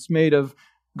gods made of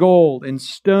gold and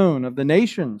stone of the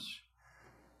nations,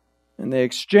 and they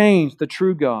exchanged the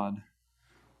true God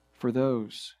for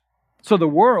those. So the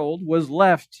world was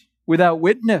left without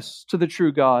witness to the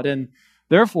true God, and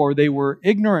therefore they were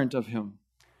ignorant of Him.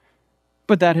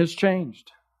 But that has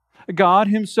changed. God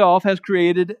Himself has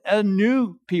created a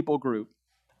new people group,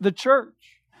 the church,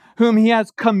 whom He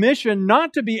has commissioned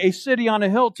not to be a city on a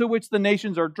hill to which the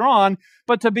nations are drawn,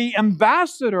 but to be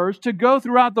ambassadors to go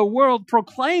throughout the world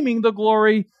proclaiming the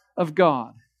glory of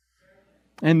God.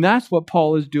 And that's what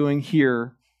Paul is doing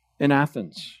here in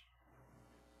Athens.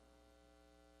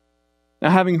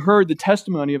 Now, having heard the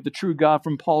testimony of the true God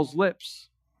from Paul's lips,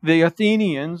 the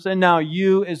Athenians, and now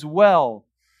you as well,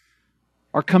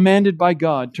 are commanded by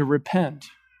God to repent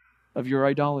of your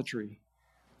idolatry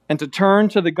and to turn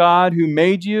to the God who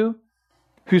made you,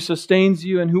 who sustains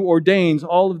you, and who ordains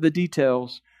all of the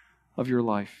details of your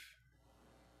life.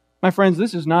 My friends,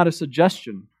 this is not a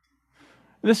suggestion.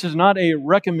 This is not a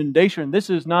recommendation. This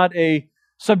is not a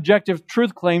subjective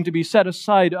truth claim to be set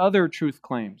aside other truth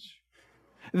claims.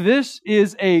 This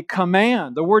is a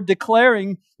command. The word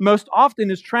declaring most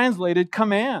often is translated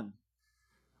command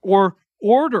or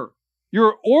order.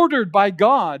 You're ordered by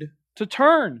God to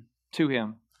turn to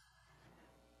Him.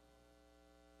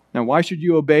 Now, why should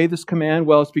you obey this command?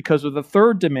 Well, it's because of the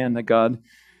third demand that God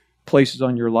places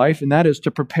on your life, and that is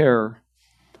to prepare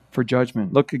for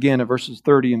judgment. Look again at verses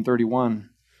 30 and 31.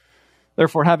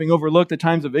 Therefore, having overlooked the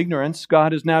times of ignorance,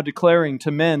 God is now declaring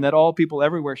to men that all people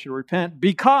everywhere should repent,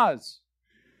 because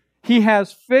He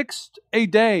has fixed a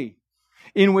day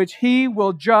in which He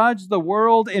will judge the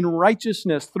world in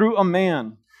righteousness through a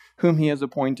man whom He has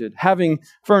appointed, having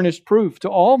furnished proof to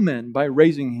all men by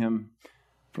raising Him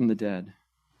from the dead.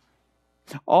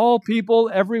 All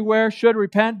people everywhere should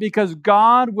repent because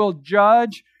God will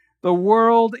judge the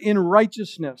world in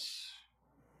righteousness.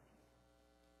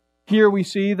 Here we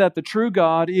see that the true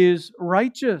God is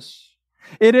righteous.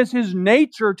 It is His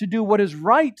nature to do what is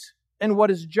right and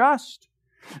what is just.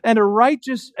 And a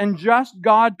righteous and just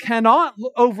God cannot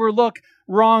overlook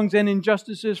wrongs and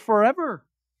injustices forever.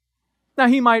 Now,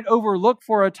 He might overlook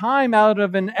for a time out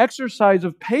of an exercise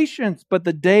of patience, but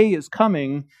the day is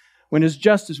coming when His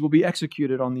justice will be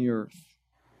executed on the earth.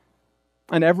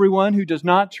 And everyone who does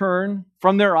not turn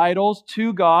from their idols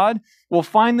to God will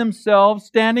find themselves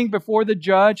standing before the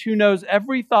judge who knows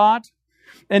every thought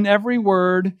and every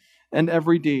word and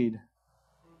every deed.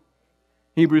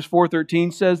 Hebrews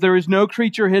 4:13 says, "There is no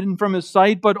creature hidden from His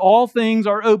sight, but all things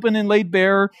are open and laid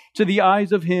bare to the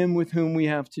eyes of Him with whom we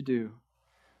have to do."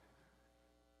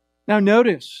 Now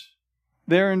notice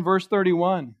there in verse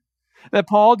 31 that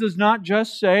Paul does not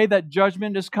just say that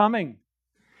judgment is coming.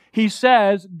 He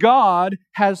says God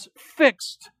has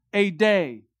fixed a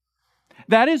day.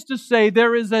 That is to say,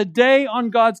 there is a day on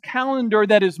God's calendar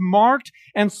that is marked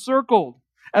and circled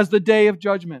as the day of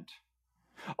judgment.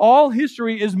 All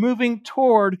history is moving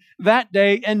toward that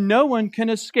day, and no one can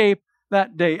escape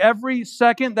that day. Every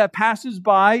second that passes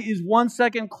by is 1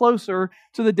 second closer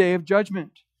to the day of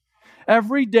judgment.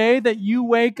 Every day that you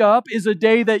wake up is a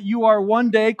day that you are one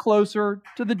day closer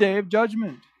to the day of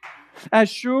judgment. As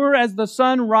sure as the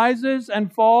sun rises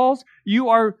and falls, you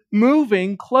are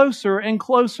moving closer and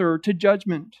closer to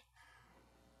judgment.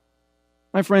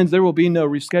 My friends, there will be no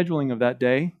rescheduling of that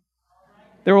day.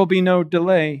 There will be no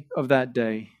delay of that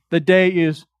day. The day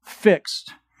is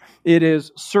fixed. It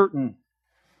is certain.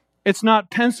 It's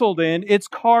not penciled in, it's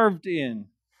carved in.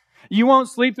 You won't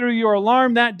sleep through your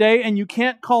alarm that day, and you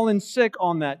can't call in sick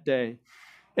on that day.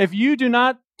 If you do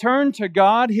not turn to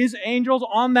God, His angels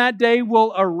on that day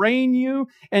will arraign you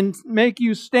and make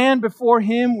you stand before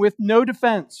Him with no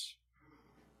defense.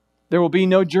 There will be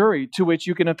no jury to which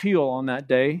you can appeal on that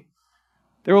day.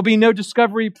 There will be no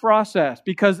discovery process,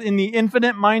 because in the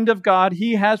infinite mind of God,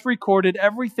 He has recorded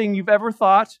everything you've ever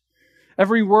thought,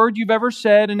 every word you've ever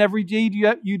said, and every deed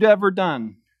you'd ever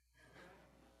done.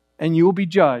 And you will be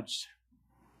judged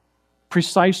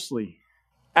precisely,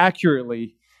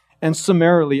 accurately, and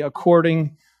summarily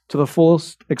according to the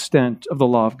fullest extent of the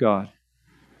law of God.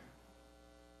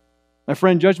 My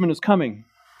friend, judgment is coming.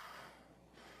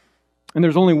 And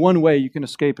there's only one way you can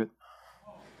escape it.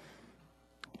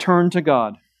 Turn to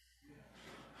God.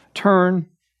 Turn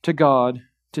to God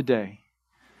today.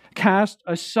 Cast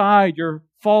aside your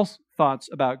false thoughts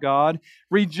about God.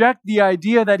 Reject the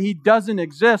idea that He doesn't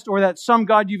exist, or that some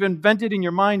God you've invented in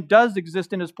your mind does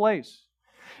exist in His place.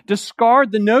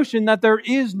 Discard the notion that there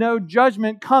is no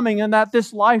judgment coming and that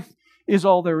this life is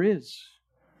all there is.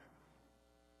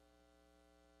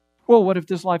 Well, what if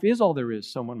this life is all there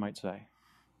is, someone might say?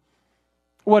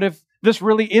 What if this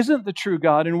really isn't the true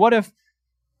God? And what if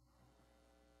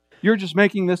you're just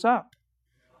making this up?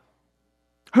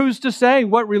 Who's to say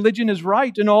what religion is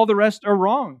right and all the rest are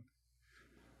wrong?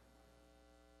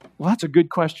 Well, that's a good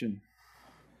question.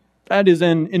 That is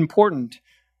an important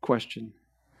question.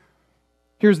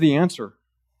 Here's the answer.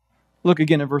 Look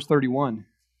again at verse 31.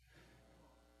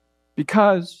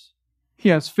 Because he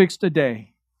has fixed a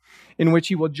day in which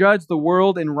he will judge the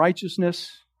world in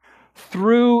righteousness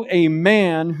through a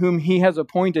man whom he has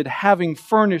appointed, having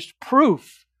furnished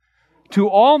proof to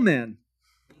all men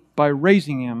by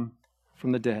raising him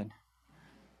from the dead.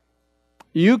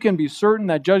 You can be certain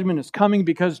that judgment is coming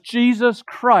because Jesus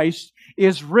Christ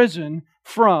is risen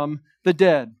from the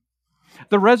dead.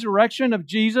 The resurrection of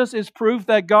Jesus is proof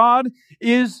that God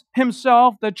is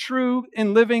Himself the true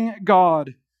and living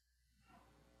God.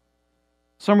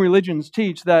 Some religions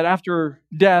teach that after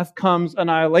death comes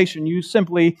annihilation. You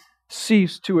simply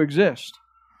cease to exist.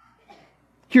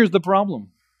 Here's the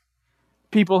problem.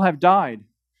 People have died,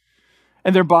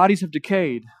 and their bodies have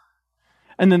decayed,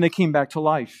 and then they came back to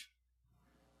life.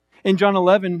 In John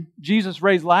 11, Jesus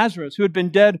raised Lazarus, who had been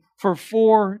dead for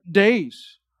 4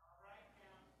 days.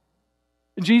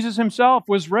 Jesus Himself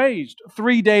was raised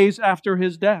 3 days after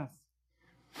His death.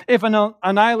 If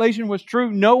annihilation was true,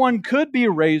 no one could be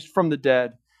raised from the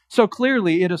dead. So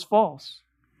clearly it is false.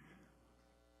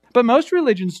 But most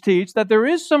religions teach that there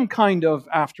is some kind of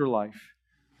afterlife.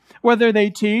 Whether they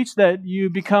teach that you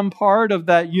become part of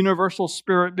that universal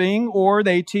spirit being, or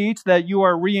they teach that you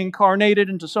are reincarnated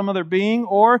into some other being,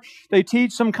 or they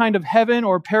teach some kind of heaven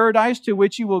or paradise to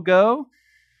which you will go.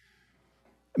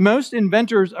 Most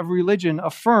inventors of religion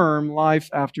affirm life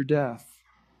after death.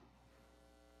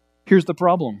 Here's the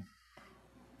problem.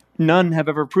 None have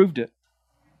ever proved it.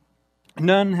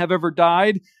 None have ever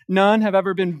died. None have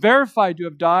ever been verified to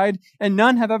have died. And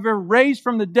none have ever raised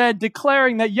from the dead,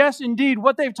 declaring that, yes, indeed,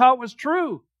 what they've taught was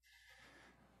true.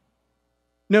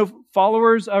 No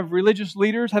followers of religious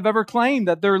leaders have ever claimed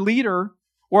that their leader,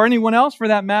 or anyone else for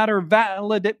that matter,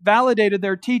 validated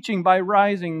their teaching by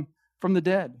rising from the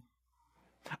dead.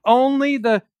 Only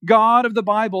the God of the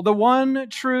Bible, the one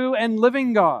true and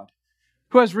living God,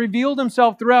 who has revealed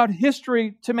Himself throughout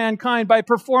history to mankind by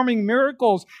performing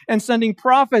miracles and sending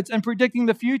prophets and predicting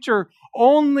the future,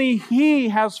 only He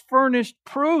has furnished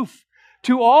proof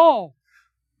to all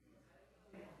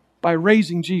by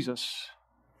raising Jesus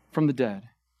from the dead.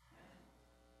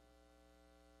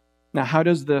 Now, how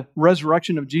does the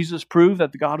resurrection of Jesus prove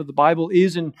that the God of the Bible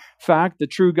is in fact the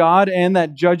true God and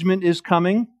that judgment is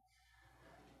coming?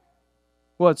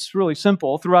 Well, it's really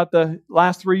simple. Throughout the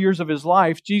last 3 years of His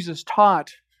life, Jesus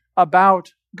taught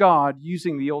about God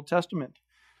using the Old Testament.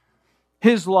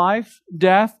 His life,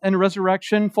 death, and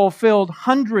resurrection fulfilled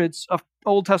hundreds of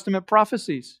Old Testament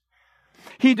prophecies.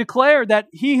 He declared that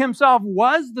He Himself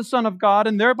was the Son of God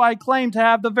and thereby claimed to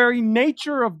have the very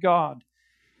nature of God.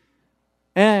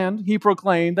 And He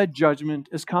proclaimed that judgment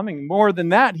is coming. More than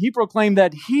that, He proclaimed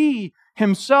that He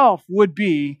Himself would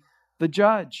be the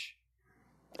judge.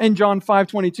 In John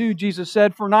 5:22, Jesus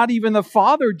said, "For not even the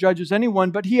Father judges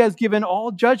anyone, but He has given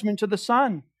all judgment to the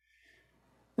Son." And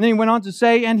then He went on to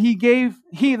say, and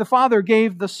the Father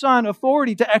gave the Son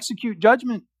authority to execute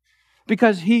judgment,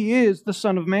 because He is the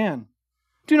Son of Man.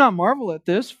 Do not marvel at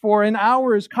this, for an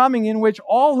hour is coming in which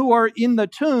all who are in the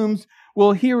tombs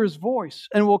will hear His voice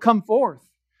and will come forth.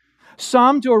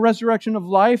 Some to a resurrection of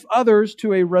life, others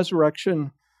to a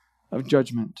resurrection of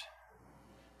judgment.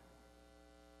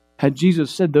 Had Jesus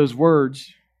said those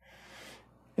words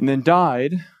and then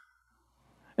died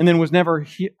and then was never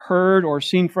heard or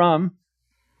seen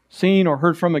or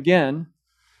heard from again,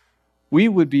 we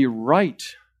would be right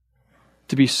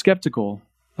to be skeptical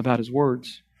about His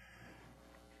words.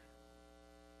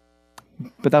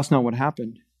 But that's not what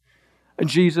happened.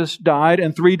 Jesus died,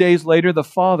 and 3 days later, the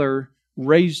Father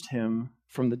raised Him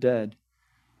from the dead.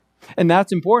 And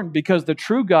that's important because the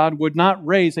true God would not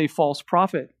raise a false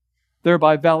prophet,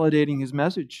 thereby validating His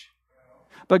message.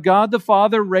 But God the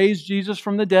Father raised Jesus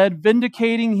from the dead,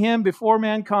 vindicating Him before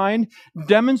mankind,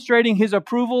 demonstrating His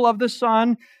approval of the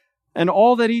Son and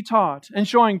all that He taught, and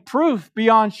showing proof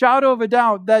beyond shadow of a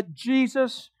doubt that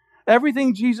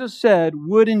everything Jesus said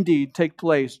would indeed take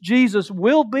place. Jesus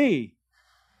will be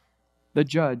the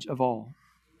judge of all.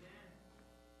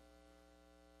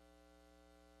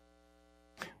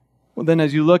 Well, then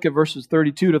as you look at verses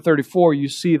 32 to 34, you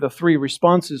see the three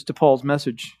responses to Paul's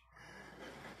message.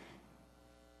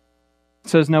 It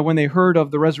says, "Now when they heard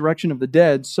of the resurrection of the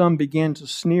dead, some began to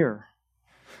sneer.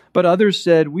 But others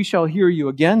said, 'We shall hear you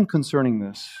again concerning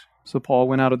this.' So Paul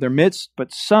went out of their midst,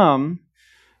 but some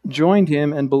joined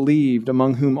him and believed,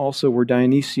 among whom also were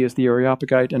Dionysius the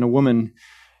Areopagite and a woman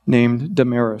named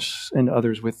Damaris, and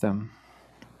others with them.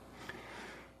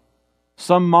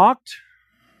 Some mocked,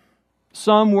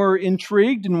 some were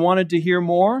intrigued and wanted to hear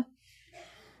more,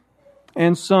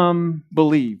 and some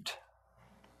believed.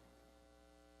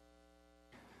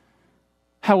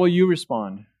 How will you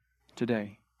respond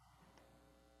today?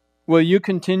 Will you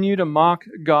continue to mock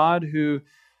God who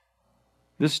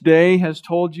this day has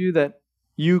told you that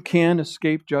you can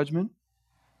escape judgment?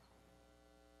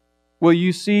 Will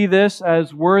you see this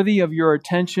as worthy of your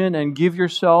attention and give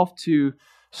yourself to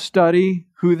study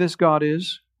who this God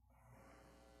is?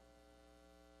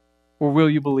 Or will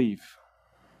you believe?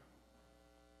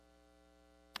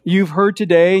 You've heard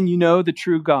today and you know the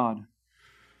true God.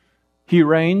 He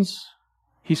reigns,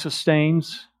 He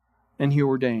sustains, and He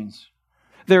ordains.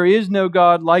 There is no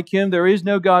God like Him. There is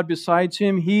no God besides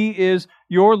Him. He is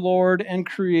your Lord and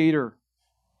Creator.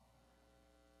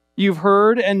 You've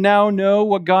heard and now know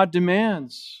what God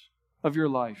demands of your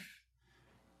life.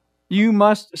 You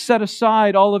must set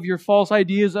aside all of your false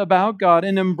ideas about God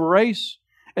and embrace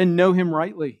and know Him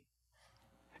rightly.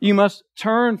 You must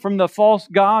turn from the false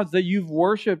gods that you've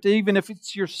worshipped, even if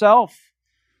it's yourself,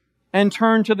 and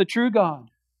turn to the true God.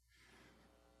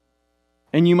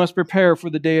 And you must prepare for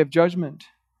the day of judgment.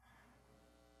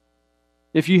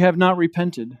 If you have not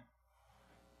repented,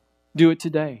 do it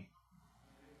today.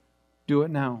 Do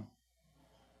it now.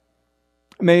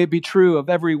 May it be true of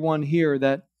everyone here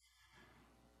that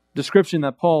description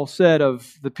that Paul said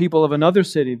of the people of another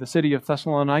city, the city of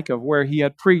Thessalonica, where he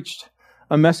had preached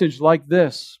a message like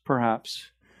this,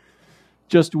 perhaps,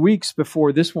 just weeks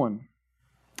before this one.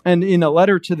 And in a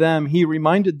letter to them, he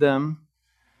reminded them,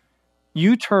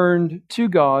 you turned to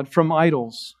God from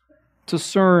idols to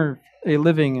serve a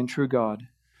living and true God,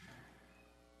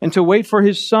 and to wait for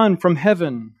His Son from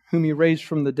heaven, whom He raised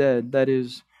from the dead, that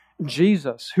is,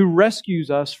 Jesus, who rescues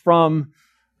us from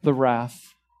the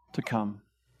wrath to come.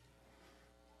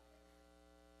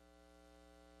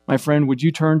 My friend, would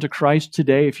you turn to Christ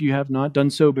today if you have not done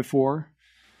so before?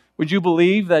 Would you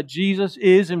believe that Jesus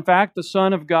is, in fact, the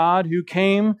Son of God who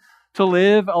came to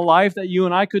live a life that you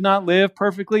and I could not live,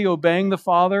 perfectly obeying the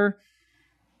Father,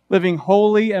 living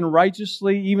holy and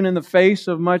righteously, even in the face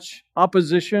of much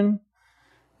opposition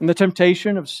and the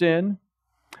temptation of sin?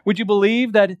 Would you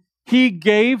believe that He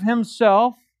gave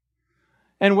Himself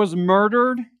and was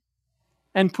murdered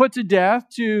and put to death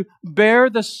to bear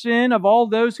the sin of all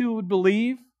those who would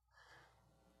believe?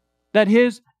 That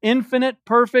His infinite,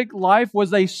 perfect life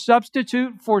was a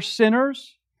substitute for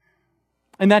sinners,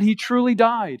 and that He truly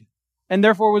died and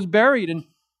therefore was buried and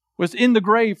was in the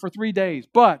grave for 3 days.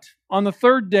 But on the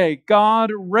third day,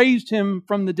 God raised Him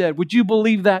from the dead. Would you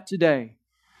believe that today?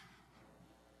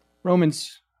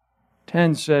 Romans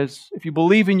 10 says, if you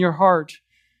believe in your heart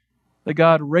that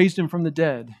God raised Him from the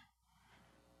dead,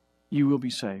 you will be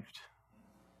saved.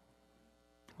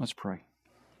 Let's pray.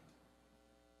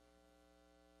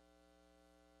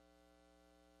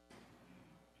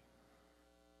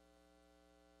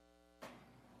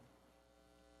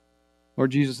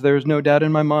 Lord Jesus, there is no doubt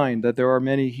in my mind that there are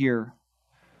many here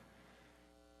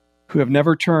who have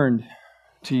never turned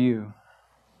to You.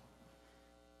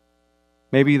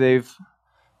 Maybe they've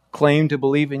claimed to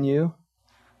believe in You,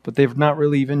 but they've not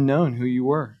really even known who You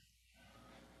were.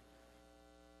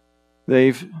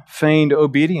 They've feigned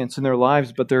obedience in their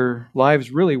lives, but their lives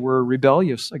really were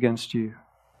rebellious against You.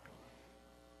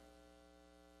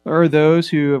 There are those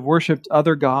who have worshipped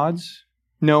other gods,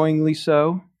 knowingly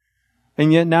so,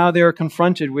 and yet now they are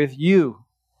confronted with You,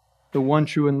 the one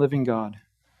true and living God.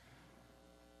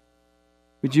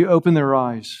 Would You open their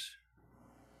eyes?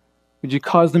 Would You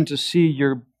cause them to see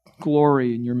Your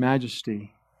glory and Your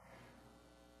majesty?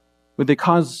 Would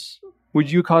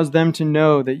You cause them to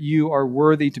know that You are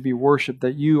worthy to be worshipped,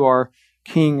 that You are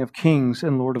King of kings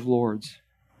and Lord of lords?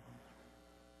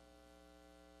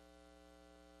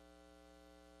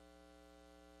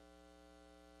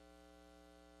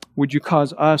 Would You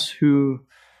cause us who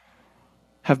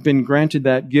have been granted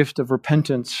that gift of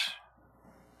repentance,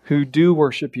 who do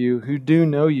worship You, who do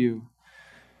know You,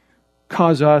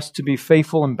 cause us to be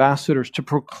faithful ambassadors to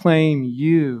proclaim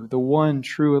You, the one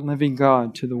true and living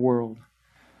God, to the world.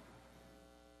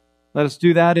 Let us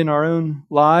do that in our own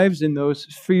lives, in those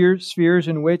spheres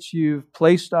in which You've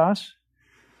placed us.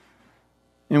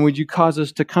 And would You cause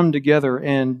us to come together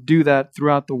and do that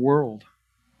throughout the world?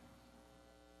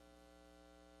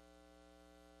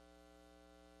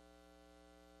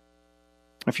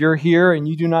 If you're here and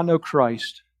you do not know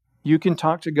Christ, you can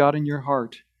talk to God in your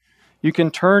heart. You can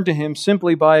turn to Him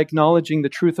simply by acknowledging the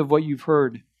truth of what you've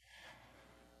heard.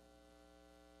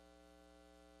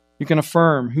 You can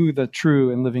affirm who the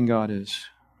true and living God is.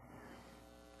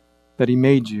 That He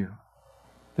made you,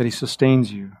 that He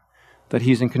sustains you, that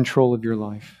He's in control of your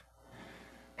life.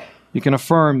 You can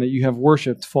affirm that you have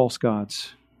worshipped false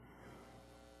gods,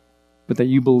 but that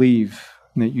you believe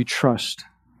and that you trust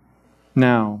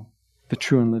now the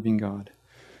true and living God.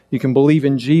 You can believe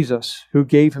in Jesus, who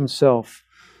gave Himself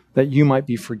that you might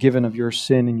be forgiven of your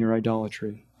sin and your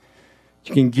idolatry.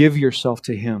 You can give yourself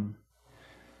to Him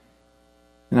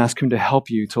and ask Him to help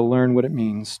you to learn what it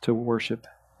means to worship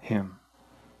Him.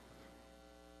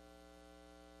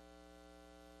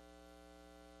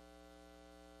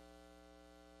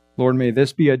 Lord, may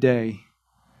this be a day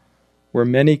where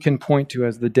many can point to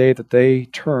as the day that they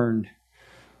turned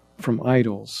from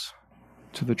idols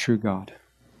to the true God.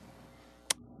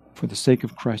 For the sake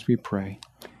of Christ we pray.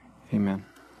 Amen.